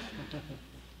half?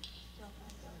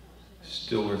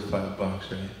 Still worth $5,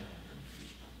 right?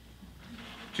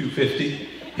 $2.50?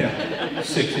 Yeah,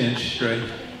 6-inch, right?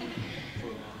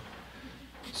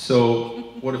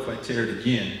 So what if I tear it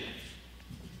again?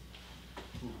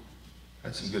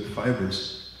 That's some good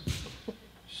fibers.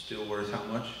 Still worth how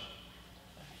much?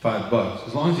 $5.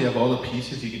 As long as you have all the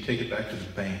pieces, you can take it back to the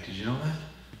bank. Did you know that?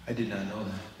 I did not know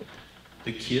that.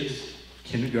 The kids,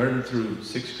 kindergarten through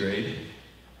 6th grade,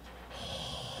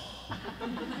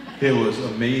 it was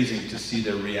amazing to see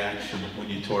their reaction when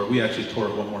you tore it. We actually tore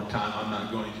it one more time. I'm not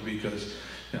going to because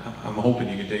I'm hoping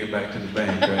you can take it back to the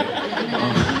bank, right?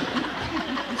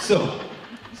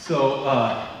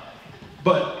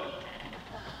 But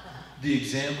the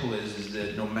example is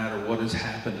that no matter what has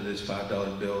happened to this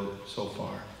 $5 bill so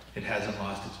far, it hasn't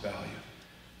lost its value.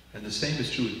 And the same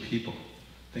is true with people.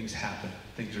 Things happen.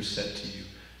 Things are said to you.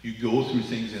 You go through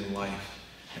things in life,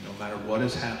 and no matter what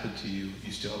has happened to you,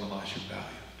 you still haven't lost your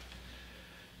value.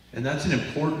 And that's an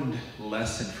important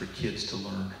lesson for kids to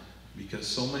learn, because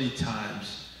so many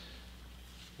times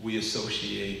we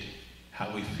associate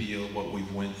how we feel, what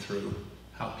we've went through,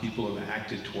 how people have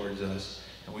acted towards us,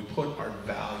 and we put our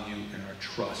value and our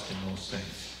trust in those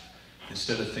things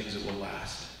instead of things that will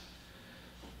last.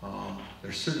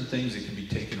 There's certain things that can be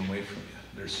taken away from you.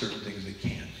 There's certain things that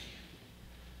can't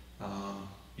be.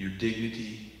 Your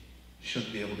dignity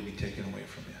shouldn't be able to be taken away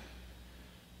from you.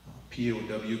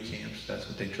 POW camps, that's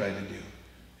what they tried to do.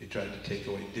 They tried to take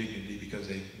away dignity because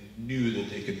they knew that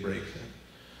they could break them.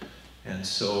 And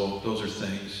so those are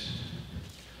things.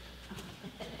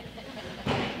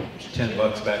 There's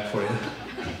 $10 back for you.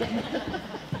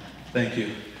 Thank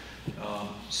you.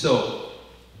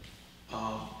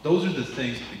 Those are the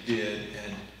things that we did,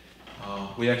 and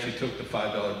we actually took the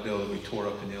 $5 bill that we tore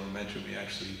up in the elementary, we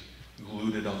actually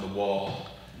glued it on the wall,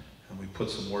 and we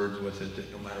put some words with it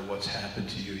that no matter what's happened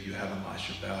to you, you haven't lost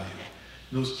your value.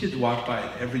 And those kids walk by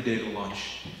it every day to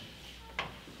lunch.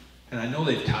 And I know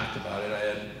they've talked about it. I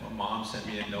had a mom send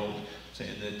me a note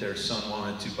saying that their son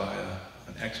wanted to buy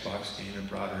an Xbox game and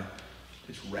brought her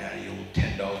this ratty old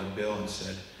 $10 bill and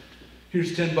said,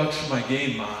 "Here's $10 for my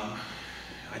game, Mom.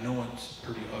 I know it's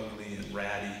pretty ugly and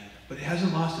ratty, but it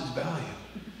hasn't lost its value.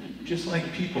 Just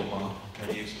like people, Mom."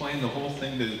 And he explained the whole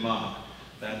thing to his mom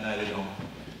that night at home.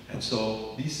 And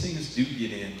so these things do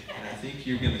get in, and I think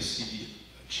you're going to see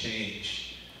a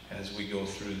change as we go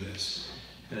through this.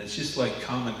 And it's just like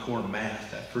Common Core math.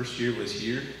 That first year was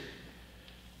here.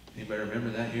 Anybody remember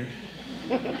that year?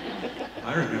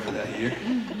 I remember that year.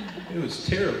 It was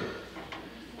terrible.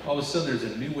 All of a sudden there's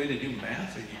a new way to do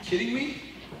math. Are you kidding me?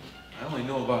 I only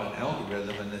know about an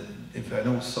algorithm, and that if I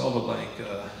don't solve it like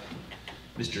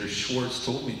Mr. Schwartz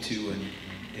told me to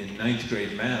in ninth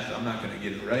grade math, I'm not going to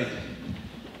get it right.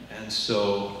 And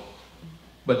so,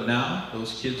 but now,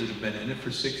 those kids that have been in it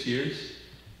for 6 years,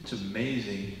 it's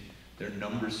amazing their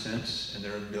number sense and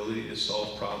their ability to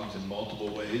solve problems in multiple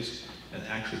ways and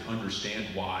actually understand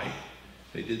why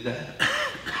they did that.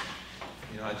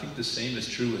 You know, I think the same is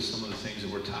true with some of the things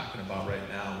that we're talking about right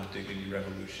now with Dignity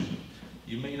Revolution.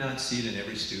 You may not see it in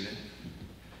every student.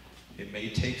 It may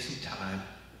take some time,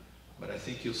 but I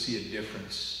think you'll see a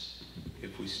difference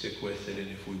if we stick with it and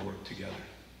if we work together.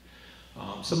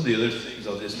 Some of the other things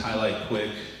I'll just highlight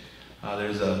quick.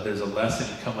 There's a lesson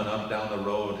coming up down the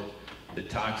road that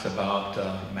talks about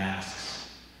masks.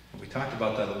 We talked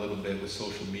about that a little bit with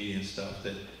social media and stuff,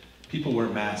 that people wear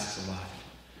masks a lot.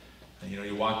 And, you know,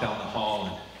 you walk down the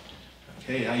hall and,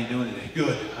 hey, how you doing today?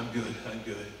 Good, I'm good.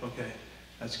 Okay,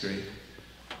 that's great.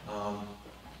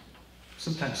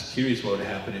 Sometimes curious what would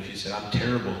happen if you said, I'm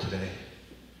terrible today.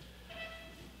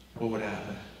 What would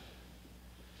happen?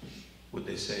 Would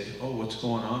they say, oh, what's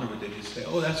going on? Or would they just say,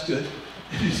 oh, that's good.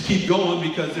 And just keep going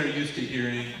because they're used to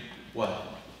hearing what?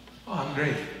 Oh, I'm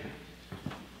great.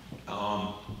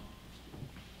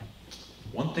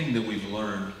 One thing that we've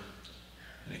learned,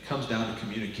 and it comes down to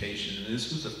communication, and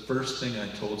this was the first thing I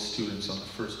told students on the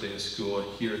first day of school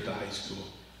here at the high school.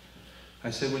 I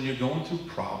said, when you're going through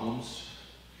problems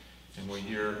and when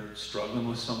you're struggling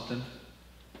with something,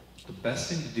 the best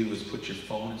thing to do is put your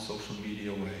phone and social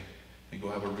media away and go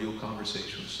have a real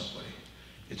conversation with somebody.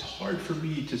 It's hard for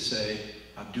me to say,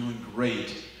 I'm doing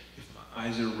great if my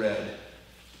eyes are red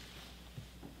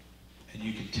and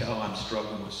you can tell I'm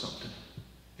struggling with something.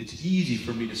 It's easy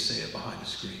for me to say it behind a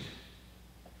screen.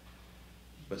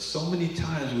 But so many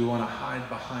times we want to hide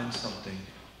behind something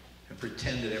and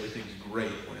pretend that everything's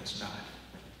great when it's not.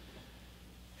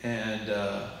 And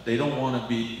they don't want to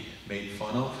be made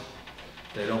fun of.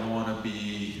 They don't want to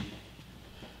be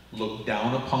looked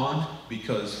down upon,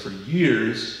 because for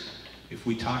years, if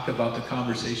we talk about the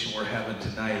conversation we're having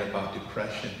tonight about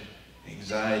depression,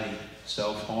 anxiety,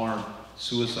 self-harm,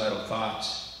 suicidal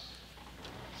thoughts,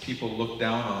 people look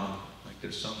down on them like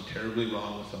there's something terribly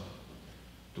wrong with them.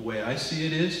 The way I see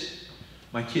it is,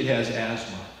 my kid has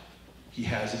asthma. He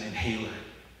has an inhaler.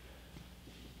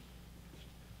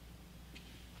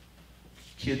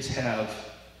 Kids have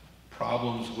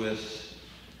problems with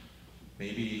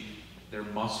maybe their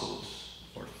muscles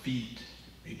or feet.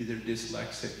 Maybe they're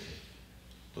dyslexic.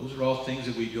 Those are all things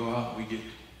that we go out and we get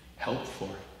help for.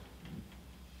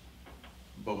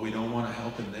 But we don't want to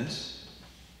help in this.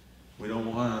 We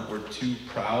don't want to, we're too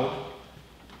proud.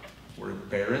 We're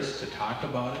embarrassed to talk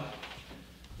about it.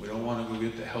 We don't want to go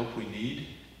get the help we need.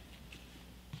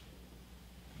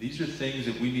 These are things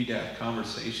that we need to have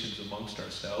conversations amongst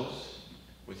ourselves,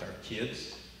 with our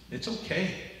kids. It's okay.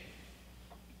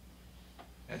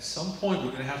 At some point,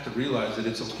 we're going to have to realize that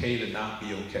it's okay to not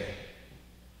be okay.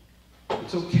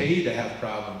 It's okay to have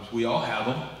problems. We all have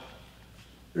them.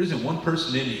 There isn't one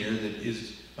person in here that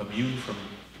is immune from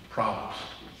problems.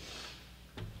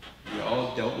 We all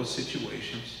have dealt with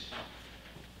situations.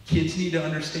 Kids need to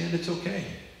understand it's okay.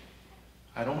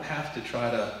 I don't have to try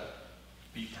to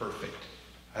be perfect.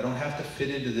 I don't have to fit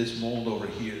into this mold over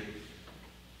here.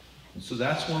 So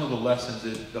that's one of the lessons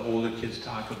that the older kids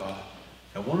talk about.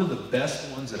 And one of the best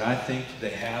ones that I think they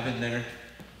have in there,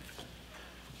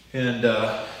 and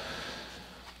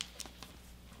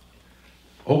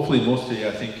hopefully most of you,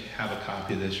 I think, have a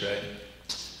copy of this, right?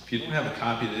 If you don't have a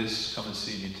copy of this, come and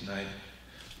see me tonight.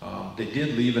 They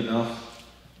did leave enough.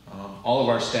 All of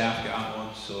our staff got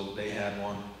one, so they had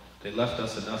one. They left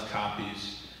us enough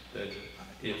copies that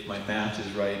if my math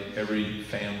is right, every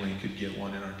family could get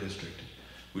one in our district.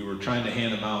 We were trying to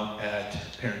hand them out at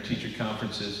parent-teacher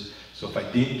conferences, so if I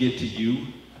didn't get to you,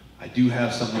 I do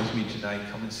have some with me tonight.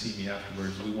 Come and see me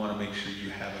afterwards. We want to make sure you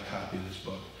have a copy of this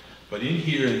book. But in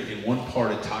here, in one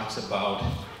part, it talks about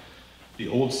the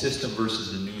old system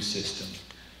versus the new system.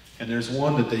 And there's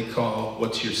one that they call,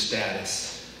 what's your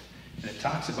status? And it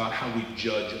talks about how we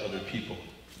judge other people.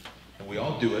 And we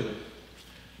all do it.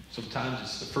 Sometimes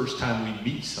it's the first time we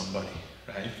meet somebody,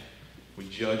 right? We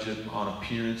judge them on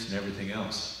appearance and everything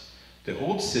else. The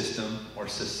old system, or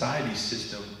society's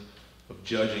system of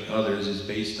judging others, is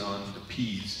based on the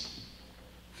P's.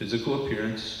 Physical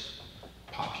appearance,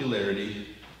 popularity,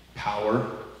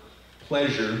 power,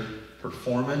 pleasure,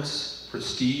 performance,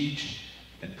 prestige,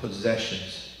 and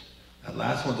possessions. That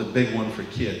last one's a big one for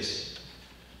kids.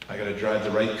 I gotta drive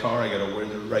the right car, I gotta wear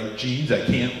the right jeans, I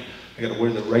gotta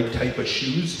wear the right type of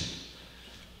shoes.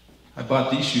 I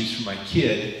bought these shoes for my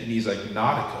kid, and he's like,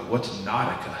 Nautica? What's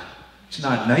Nautica? It's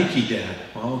not Nike, Dad.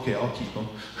 Well, okay, I'll keep them.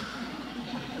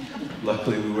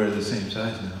 Luckily we wear the same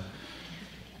size now.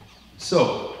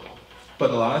 So,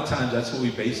 but a lot of times that's what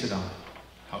we base it on.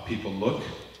 How people look,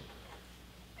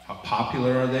 how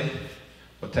popular are they,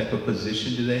 what type of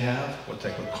position do they have, what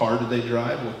type of car do they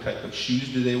drive, what type of shoes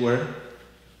do they wear.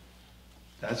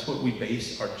 That's what we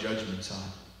base our judgments on.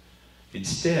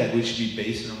 Instead, we should be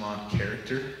basing them on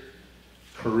character,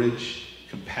 courage,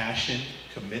 compassion,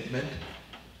 commitment,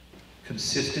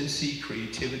 consistency,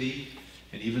 creativity,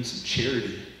 and even some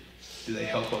charity. Do they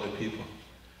help other people?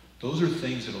 Those are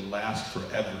things that will last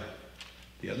forever.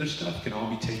 The other stuff can all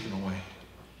be taken away.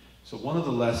 So one of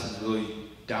the lessons really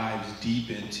dives deep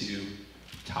into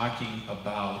talking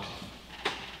about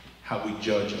how we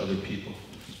judge other people.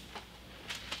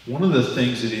 One of the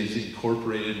things that is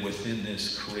incorporated within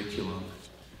this curriculum,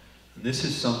 and this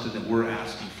is something that we're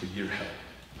asking for your help,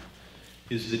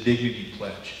 is the Dignity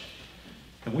Pledge.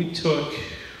 And we took,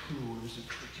 where's the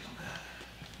curriculum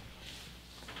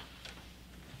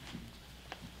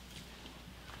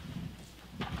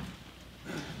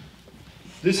at?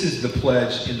 This is the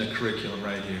pledge in the curriculum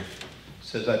right here. It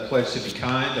says, I pledge to be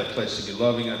kind, I pledge to be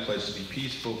loving, I pledge to be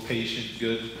peaceful, patient,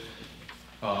 good,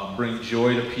 bring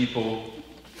joy to people,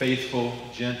 faithful,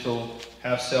 gentle,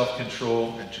 have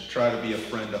self-control, and to try to be a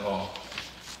friend to all.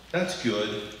 That's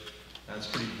good. That's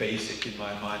pretty basic in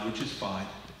my mind, which is fine.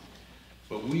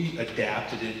 But we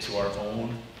adapted it to our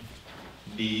own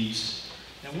needs,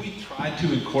 and we tried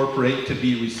to incorporate to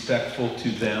be respectful to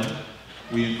them.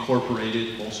 We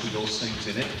incorporated most of those things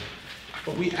in it,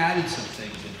 but we added some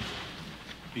things in it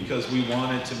because we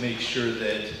wanted to make sure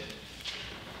that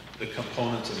the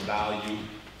components of value,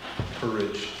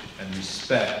 courage, and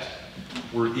respect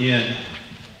were in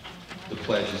the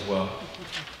pledge as well.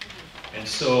 And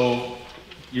so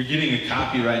you're getting a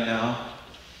copy right now.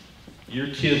 Your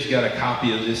kids got a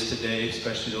copy of this today,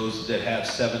 especially those that have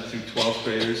 7th through 12th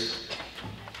graders.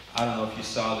 I don't know if you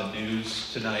saw the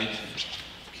news tonight.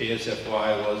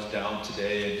 KSFY was down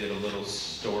today and did a little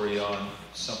story on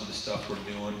some of the stuff we're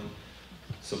doing.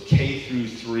 So K through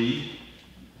 3,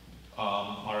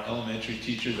 our elementary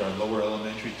teachers, our lower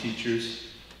elementary teachers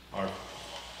are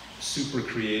super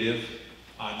creative.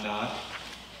 I'm not.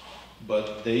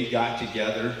 But they got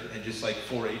together, and just like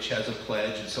 4-H has a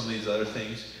pledge and some of these other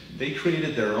things, they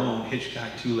created their own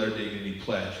Hitchcock-Tulare Dignity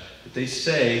Pledge that they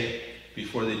say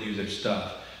before they do their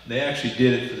stuff. And they actually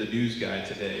did it for the news guy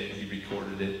today, and he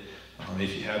recorded it.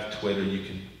 If you have Twitter, you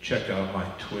can check out my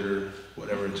Twitter,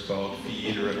 whatever it's called,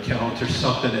 feed or account or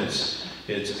something. It's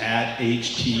at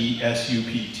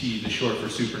HTSUPT, the short for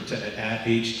superintendent, at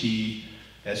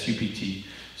HTSUPT.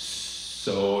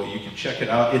 So you can check it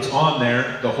out. It's on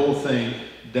there, the whole thing,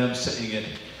 them saying it.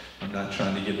 I'm not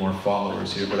trying to get more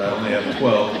followers here, but I only have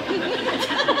 12.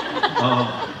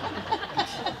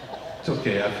 It's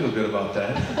okay, I feel good about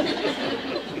that.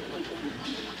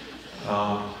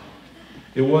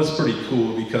 It was pretty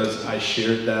cool because I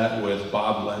shared that with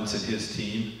Bob Lentz and his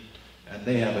team, and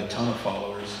they have a ton of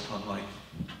followers, unlike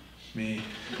me.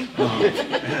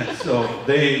 So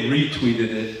they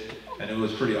retweeted it, and it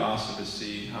was pretty awesome to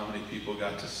see how many people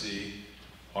got to see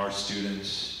our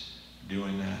students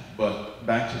doing that. But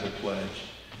back to the pledge.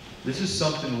 This is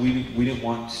something we didn't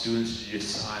want students to just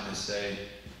sign and say,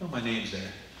 oh, my name's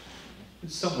there.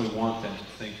 It's something we want them to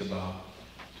think about,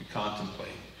 to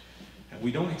contemplate. And we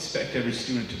don't expect every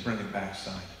student to bring it back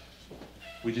signed.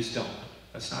 We just don't.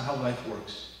 That's not how life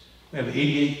works. We have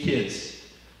 88 kids.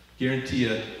 Guarantee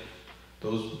you,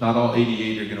 not all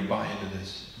 88 are going to buy into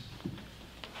this.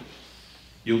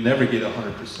 You'll never get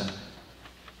 100%.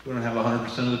 We don't have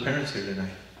 100% of the parents here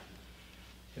tonight.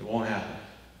 It won't happen.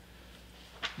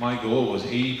 My goal was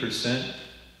 80%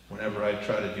 whenever I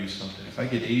try to do something. If I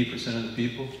get 80% of the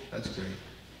people, that's great.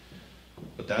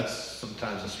 But that's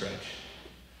sometimes a stretch.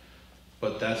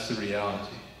 But that's the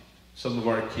reality. Some of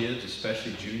our kids,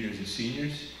 especially juniors and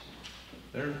seniors,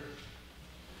 they're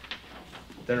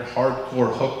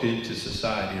hardcore hooked into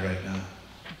society right now,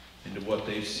 into what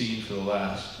they've seen for the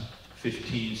last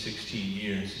 15, 16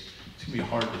 years. It's going to be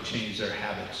hard to change their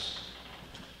habits.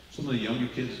 Some of the younger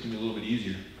kids, it's going to be a little bit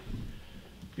easier.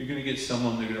 You're going to get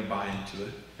someone, they're going to buy into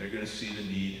it. They're going to see the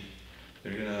need.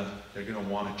 They're going to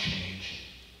want to change.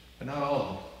 But not all of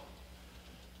them.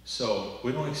 So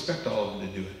we don't expect all of them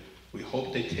to do it. We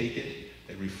hope they take it,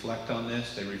 they reflect on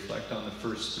this, they reflect on the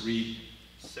first 3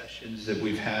 sessions that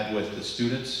we've had with the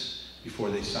students before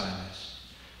they sign this.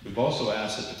 We've also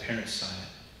asked that the parents sign it.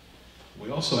 We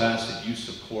also ask that you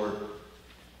support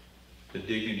the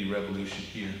Dignity Revolution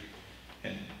here.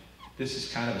 And this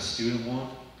is kind of a student one,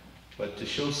 but to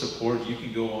show support, you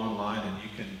can go online and you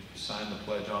can sign the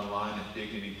pledge online at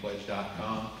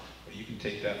dignitypledge.com, or you can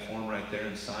take that form right there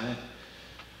and sign it.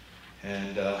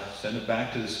 and send it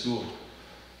back to the school.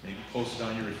 Maybe post it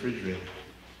on your refrigerator.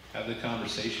 Have the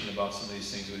conversation about some of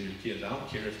these things with your kids. I don't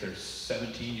care if they're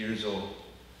 17 years old.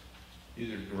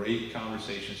 These are great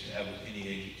conversations to have with any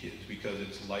age of kids because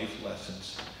it's life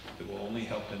lessons that will only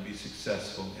help them be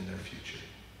successful in their future.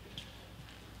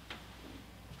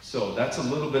 So that's a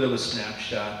little bit of a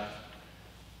snapshot.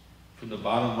 From the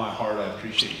bottom of my heart, I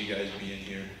appreciate you guys being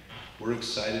here. We're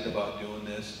excited about doing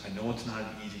this. I know it's not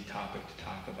an easy topic to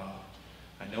talk about.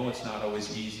 I know it's not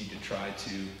always easy to try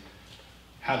to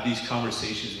have these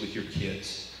conversations with your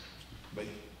kids, but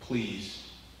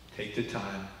please take the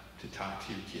time to talk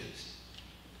to your kids,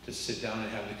 to sit down and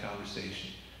have the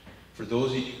conversation. For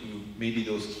those of you who maybe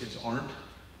those kids aren't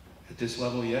at this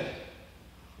level yet,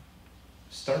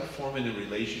 start forming a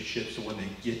relationship so when they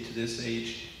get to this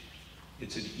age,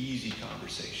 it's an easy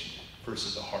conversation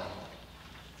versus a hard one.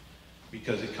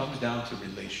 Because it comes down to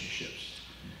relationships.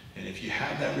 And if you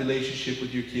have that relationship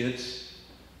with your kids,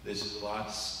 this is a lot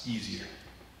easier.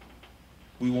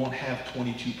 We won't have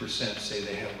 22% say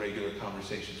they have regular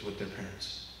conversations with their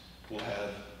parents. We'll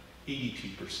have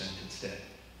 82% instead.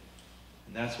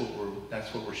 And that's what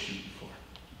we're shooting for.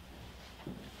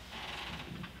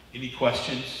 Any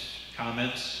questions,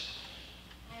 comments?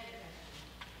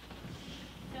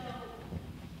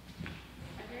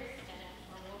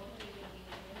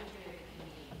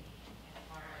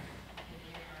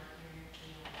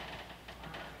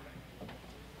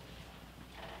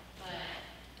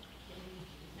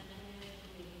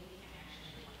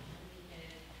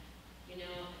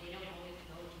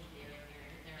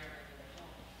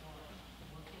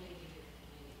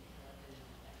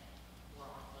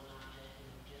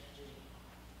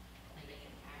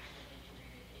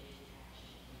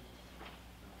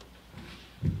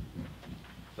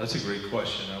 That's a great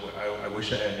question. I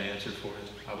wish I had an answer for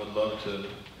it. I would love to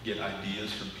get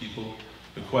ideas from people.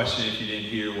 The question, if you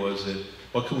didn't hear, was that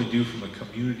what can we do from a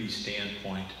community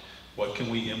standpoint? What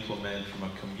can we implement from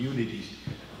a community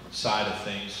side of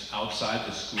things outside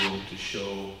the school to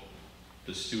show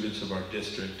the students of our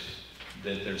district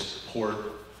that there's support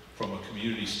from a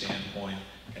community standpoint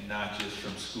and not just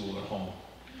from school or home?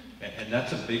 And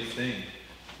that's a big thing.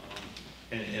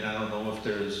 And I don't know if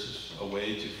there's a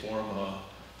way to form a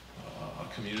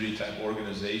community type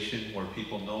organization where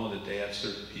people know that they have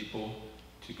certain people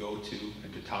to go to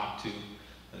and to talk to,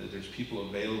 and that there's people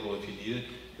available if you need it.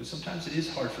 Because sometimes it is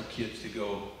hard for kids to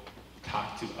go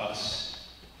talk to us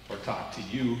or talk to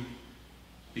you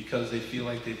because they feel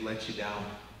like they've let you down.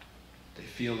 They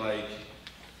feel like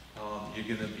you're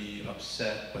going to be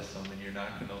upset with them and you're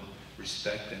not going to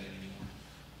respect them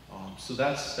anymore. So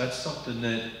that's something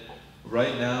that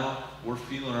right now we're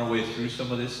feeling our way through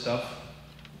some of this stuff.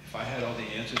 If I had all the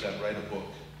answers, I'd write a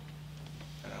book,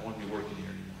 and I wouldn't be working here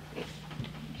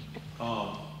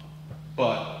anymore.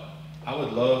 But I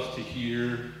would love to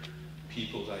hear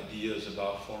people's ideas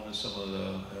about forming some of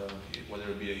the, whether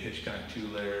it be a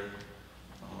Hitchcock-Tulare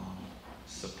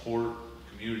support,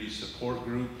 community support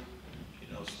group.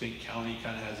 You know, Spink County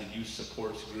kind of has a youth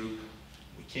supports group.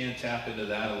 We can tap into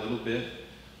that a little bit,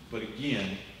 but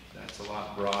again, that's a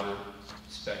lot broader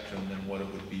spectrum than what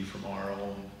it would be from our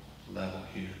own level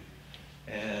here.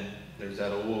 And there's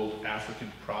that old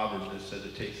African proverb that says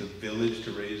it takes a village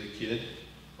to raise a kid.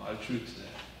 A lot of truth to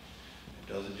that.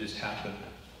 It doesn't just happen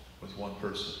with one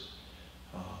person.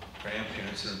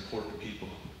 Grandparents are important people,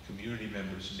 community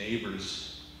members,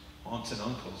 neighbors, aunts and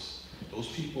uncles. Those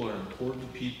people are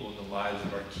important people in the lives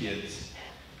of our kids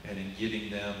and in getting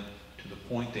them to the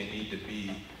point they need to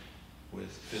be with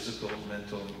physical,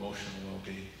 mental, emotional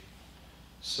well-being.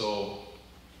 So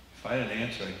if I had an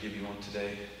answer, I'd give you one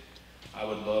today. I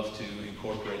would love to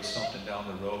incorporate something down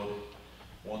the road.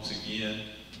 Once again,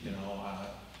 you know,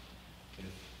 if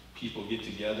people get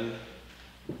together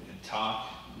and talk,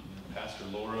 you know, Pastor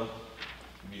Laura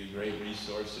would be a great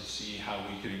resource to see how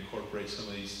we could incorporate some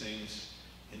of these things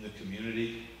in the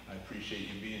community. I appreciate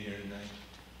you being here tonight.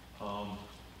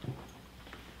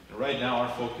 And right now, our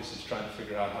focus is trying to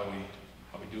figure out how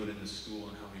we do it in the school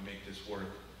and how we make this work.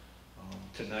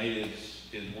 Tonight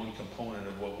is one component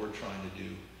of what we're trying to do,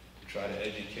 to try to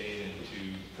educate and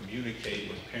to communicate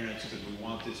with parents, because we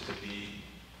want this to be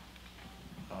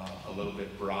a little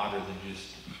bit broader than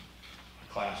just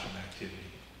a classroom activity.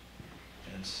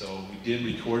 And so we did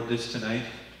record this tonight.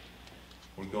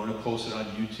 We're going to post it on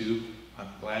YouTube. I'm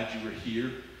glad you were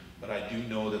here, but I do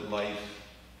know that life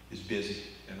is busy.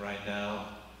 And right now,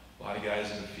 a lot of guys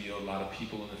in the field, a lot of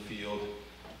people in the field,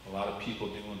 a lot of people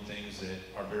doing things that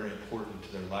are very important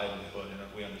to their livelihood, and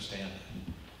we understand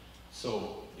that.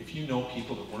 So if you know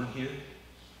people that weren't here,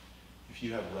 if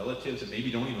you have relatives that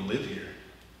maybe don't even live here,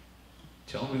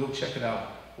 tell them to go check it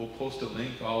out. We'll post a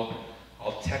link.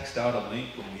 I'll text out a link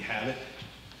when we have it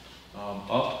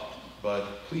up, but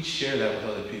please share that with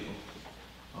other people.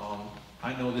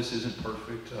 I know this isn't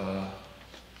perfect.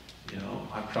 You know,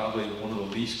 I'm probably one of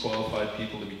the least qualified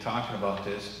people to be talking about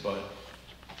this, but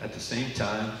at the same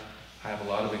time, I have a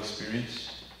lot of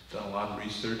experience, done a lot of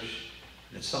research,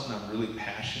 and it's something I'm really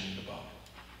passionate about.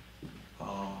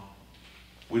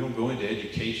 We don't go into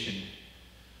education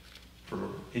for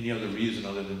any other reason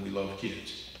other than we love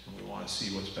kids, and we want to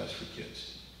see what's best for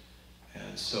kids.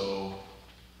 And so,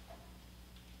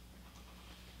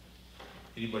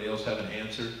 anybody else have an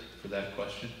answer for that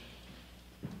question?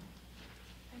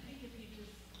 I think if you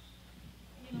just,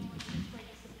 you know, it's just like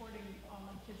supporting all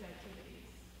of kids'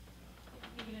 activities.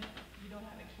 Even if you don't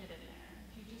have a kid in there.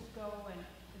 If you just go and,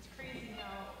 it's crazy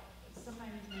how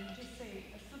sometimes when you just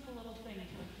say a simple little thing to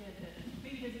a kid that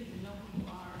maybe doesn't even know who you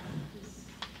are, just,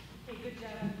 hey, good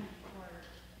job, or,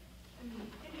 I mean,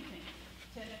 anything,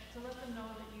 to let them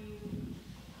know that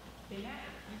they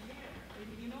matter, you care,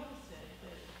 maybe you noticed it,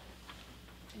 that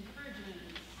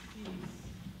encouragement seems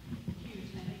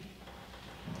huge, and I think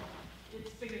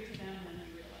it's bigger to them than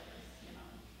you realize, you know.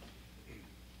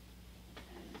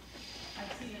 And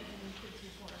I've seen it in kids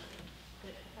before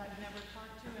that I've never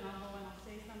talked to, and I'll go and I'll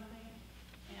say something,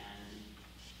 and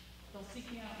they'll seek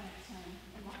me out next time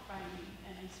and walk by me,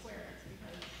 and I swear it's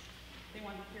because they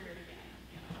want to hear it again,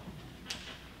 you know.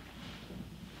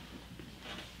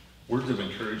 Words of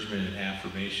encouragement and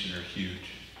affirmation are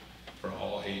huge for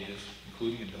all ages,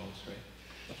 including adults, right?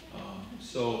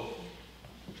 So,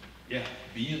 yeah,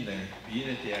 being there, being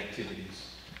at the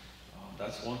activities.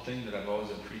 That's one thing that I've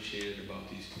always appreciated about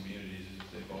these communities is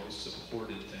they've always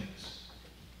supported things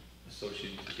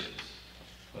associated with kids,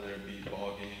 whether it be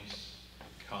ball games,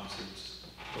 concerts.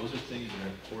 Those are things that are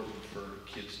important for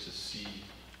kids to see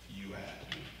you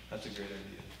at. That's a great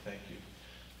idea. Thank you.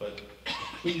 But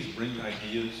please bring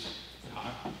ideas,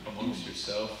 talk amongst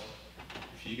yourself.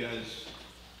 If you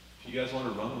guys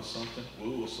want to run with something, we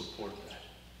will support that.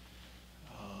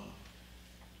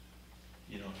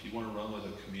 You know, if you want to run with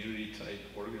a community-type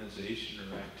organization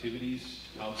or activities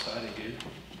outside of here,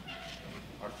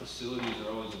 our facilities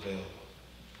are always available.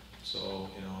 So,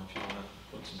 you know, if you want to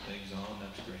put some things on,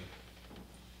 that's great.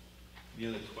 Any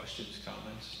other questions,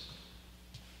 comments?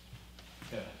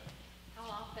 Yeah. How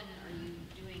often are you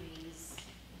doing these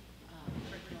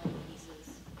curriculum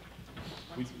pieces?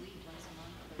 Once a week, once a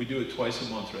month? We do it twice a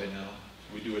month right now.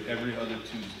 We do it every other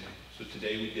Tuesday. So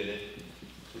today we did it,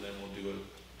 so then we'll do it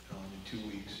in 2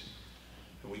 weeks.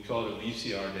 And we call it a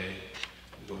VCR day,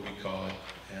 is what we call it.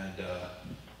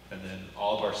 And then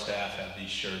all of our staff have these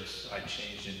shirts. I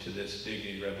changed into this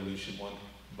Dignity Revolution one,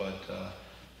 but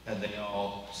and they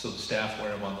all, so the staff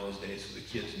wear them on those days so the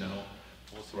kids know.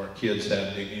 Most of our kids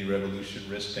have Dignity Revolution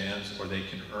wristbands, or they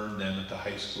can earn them at the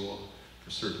high school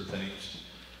for certain things.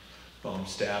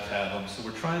 Staff have them, so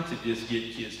we're trying to just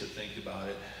get kids to think about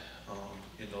it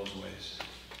in those ways.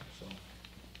 So,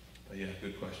 but yeah,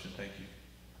 good question. Thank you.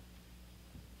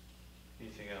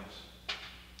 Anything else?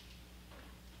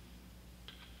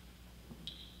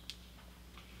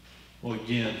 Well,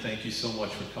 again, thank you so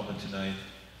much for coming tonight.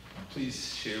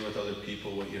 Please share with other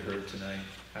people what you heard tonight.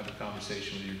 Have a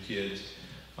conversation with your kids.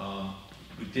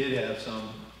 We did have some,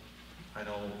 I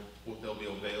know they'll be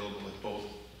available at both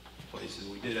places.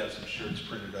 We did have some shirts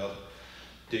printed up.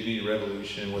 Dignity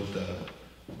Revolution with the,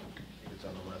 I think it's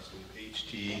on the left sleeve,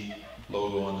 HT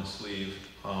logo on the sleeve.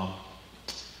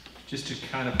 Just to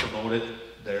kind of promote it,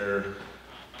 the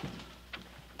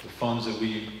funds that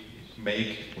we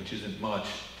make, which isn't much,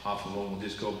 off of them will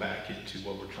just go back into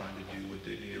what we're trying to do with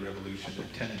Dignity Revolution.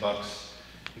 They're $10.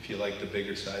 If you like the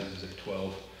bigger sizes, they're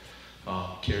 12.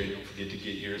 Carrie, don't forget to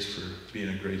get yours for being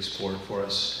a great sport for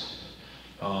us.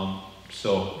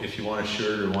 So if you want a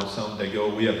shirt or want something, they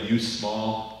go. We have youth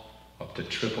small up to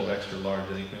triple extra large.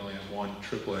 I think we only have one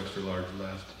triple extra large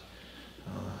left.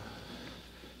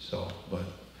 But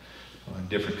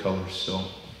different colors. So,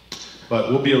 but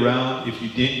we'll be around. If you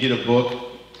didn't get a book,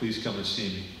 please come and see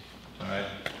me. All right.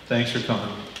 Thanks for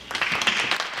coming.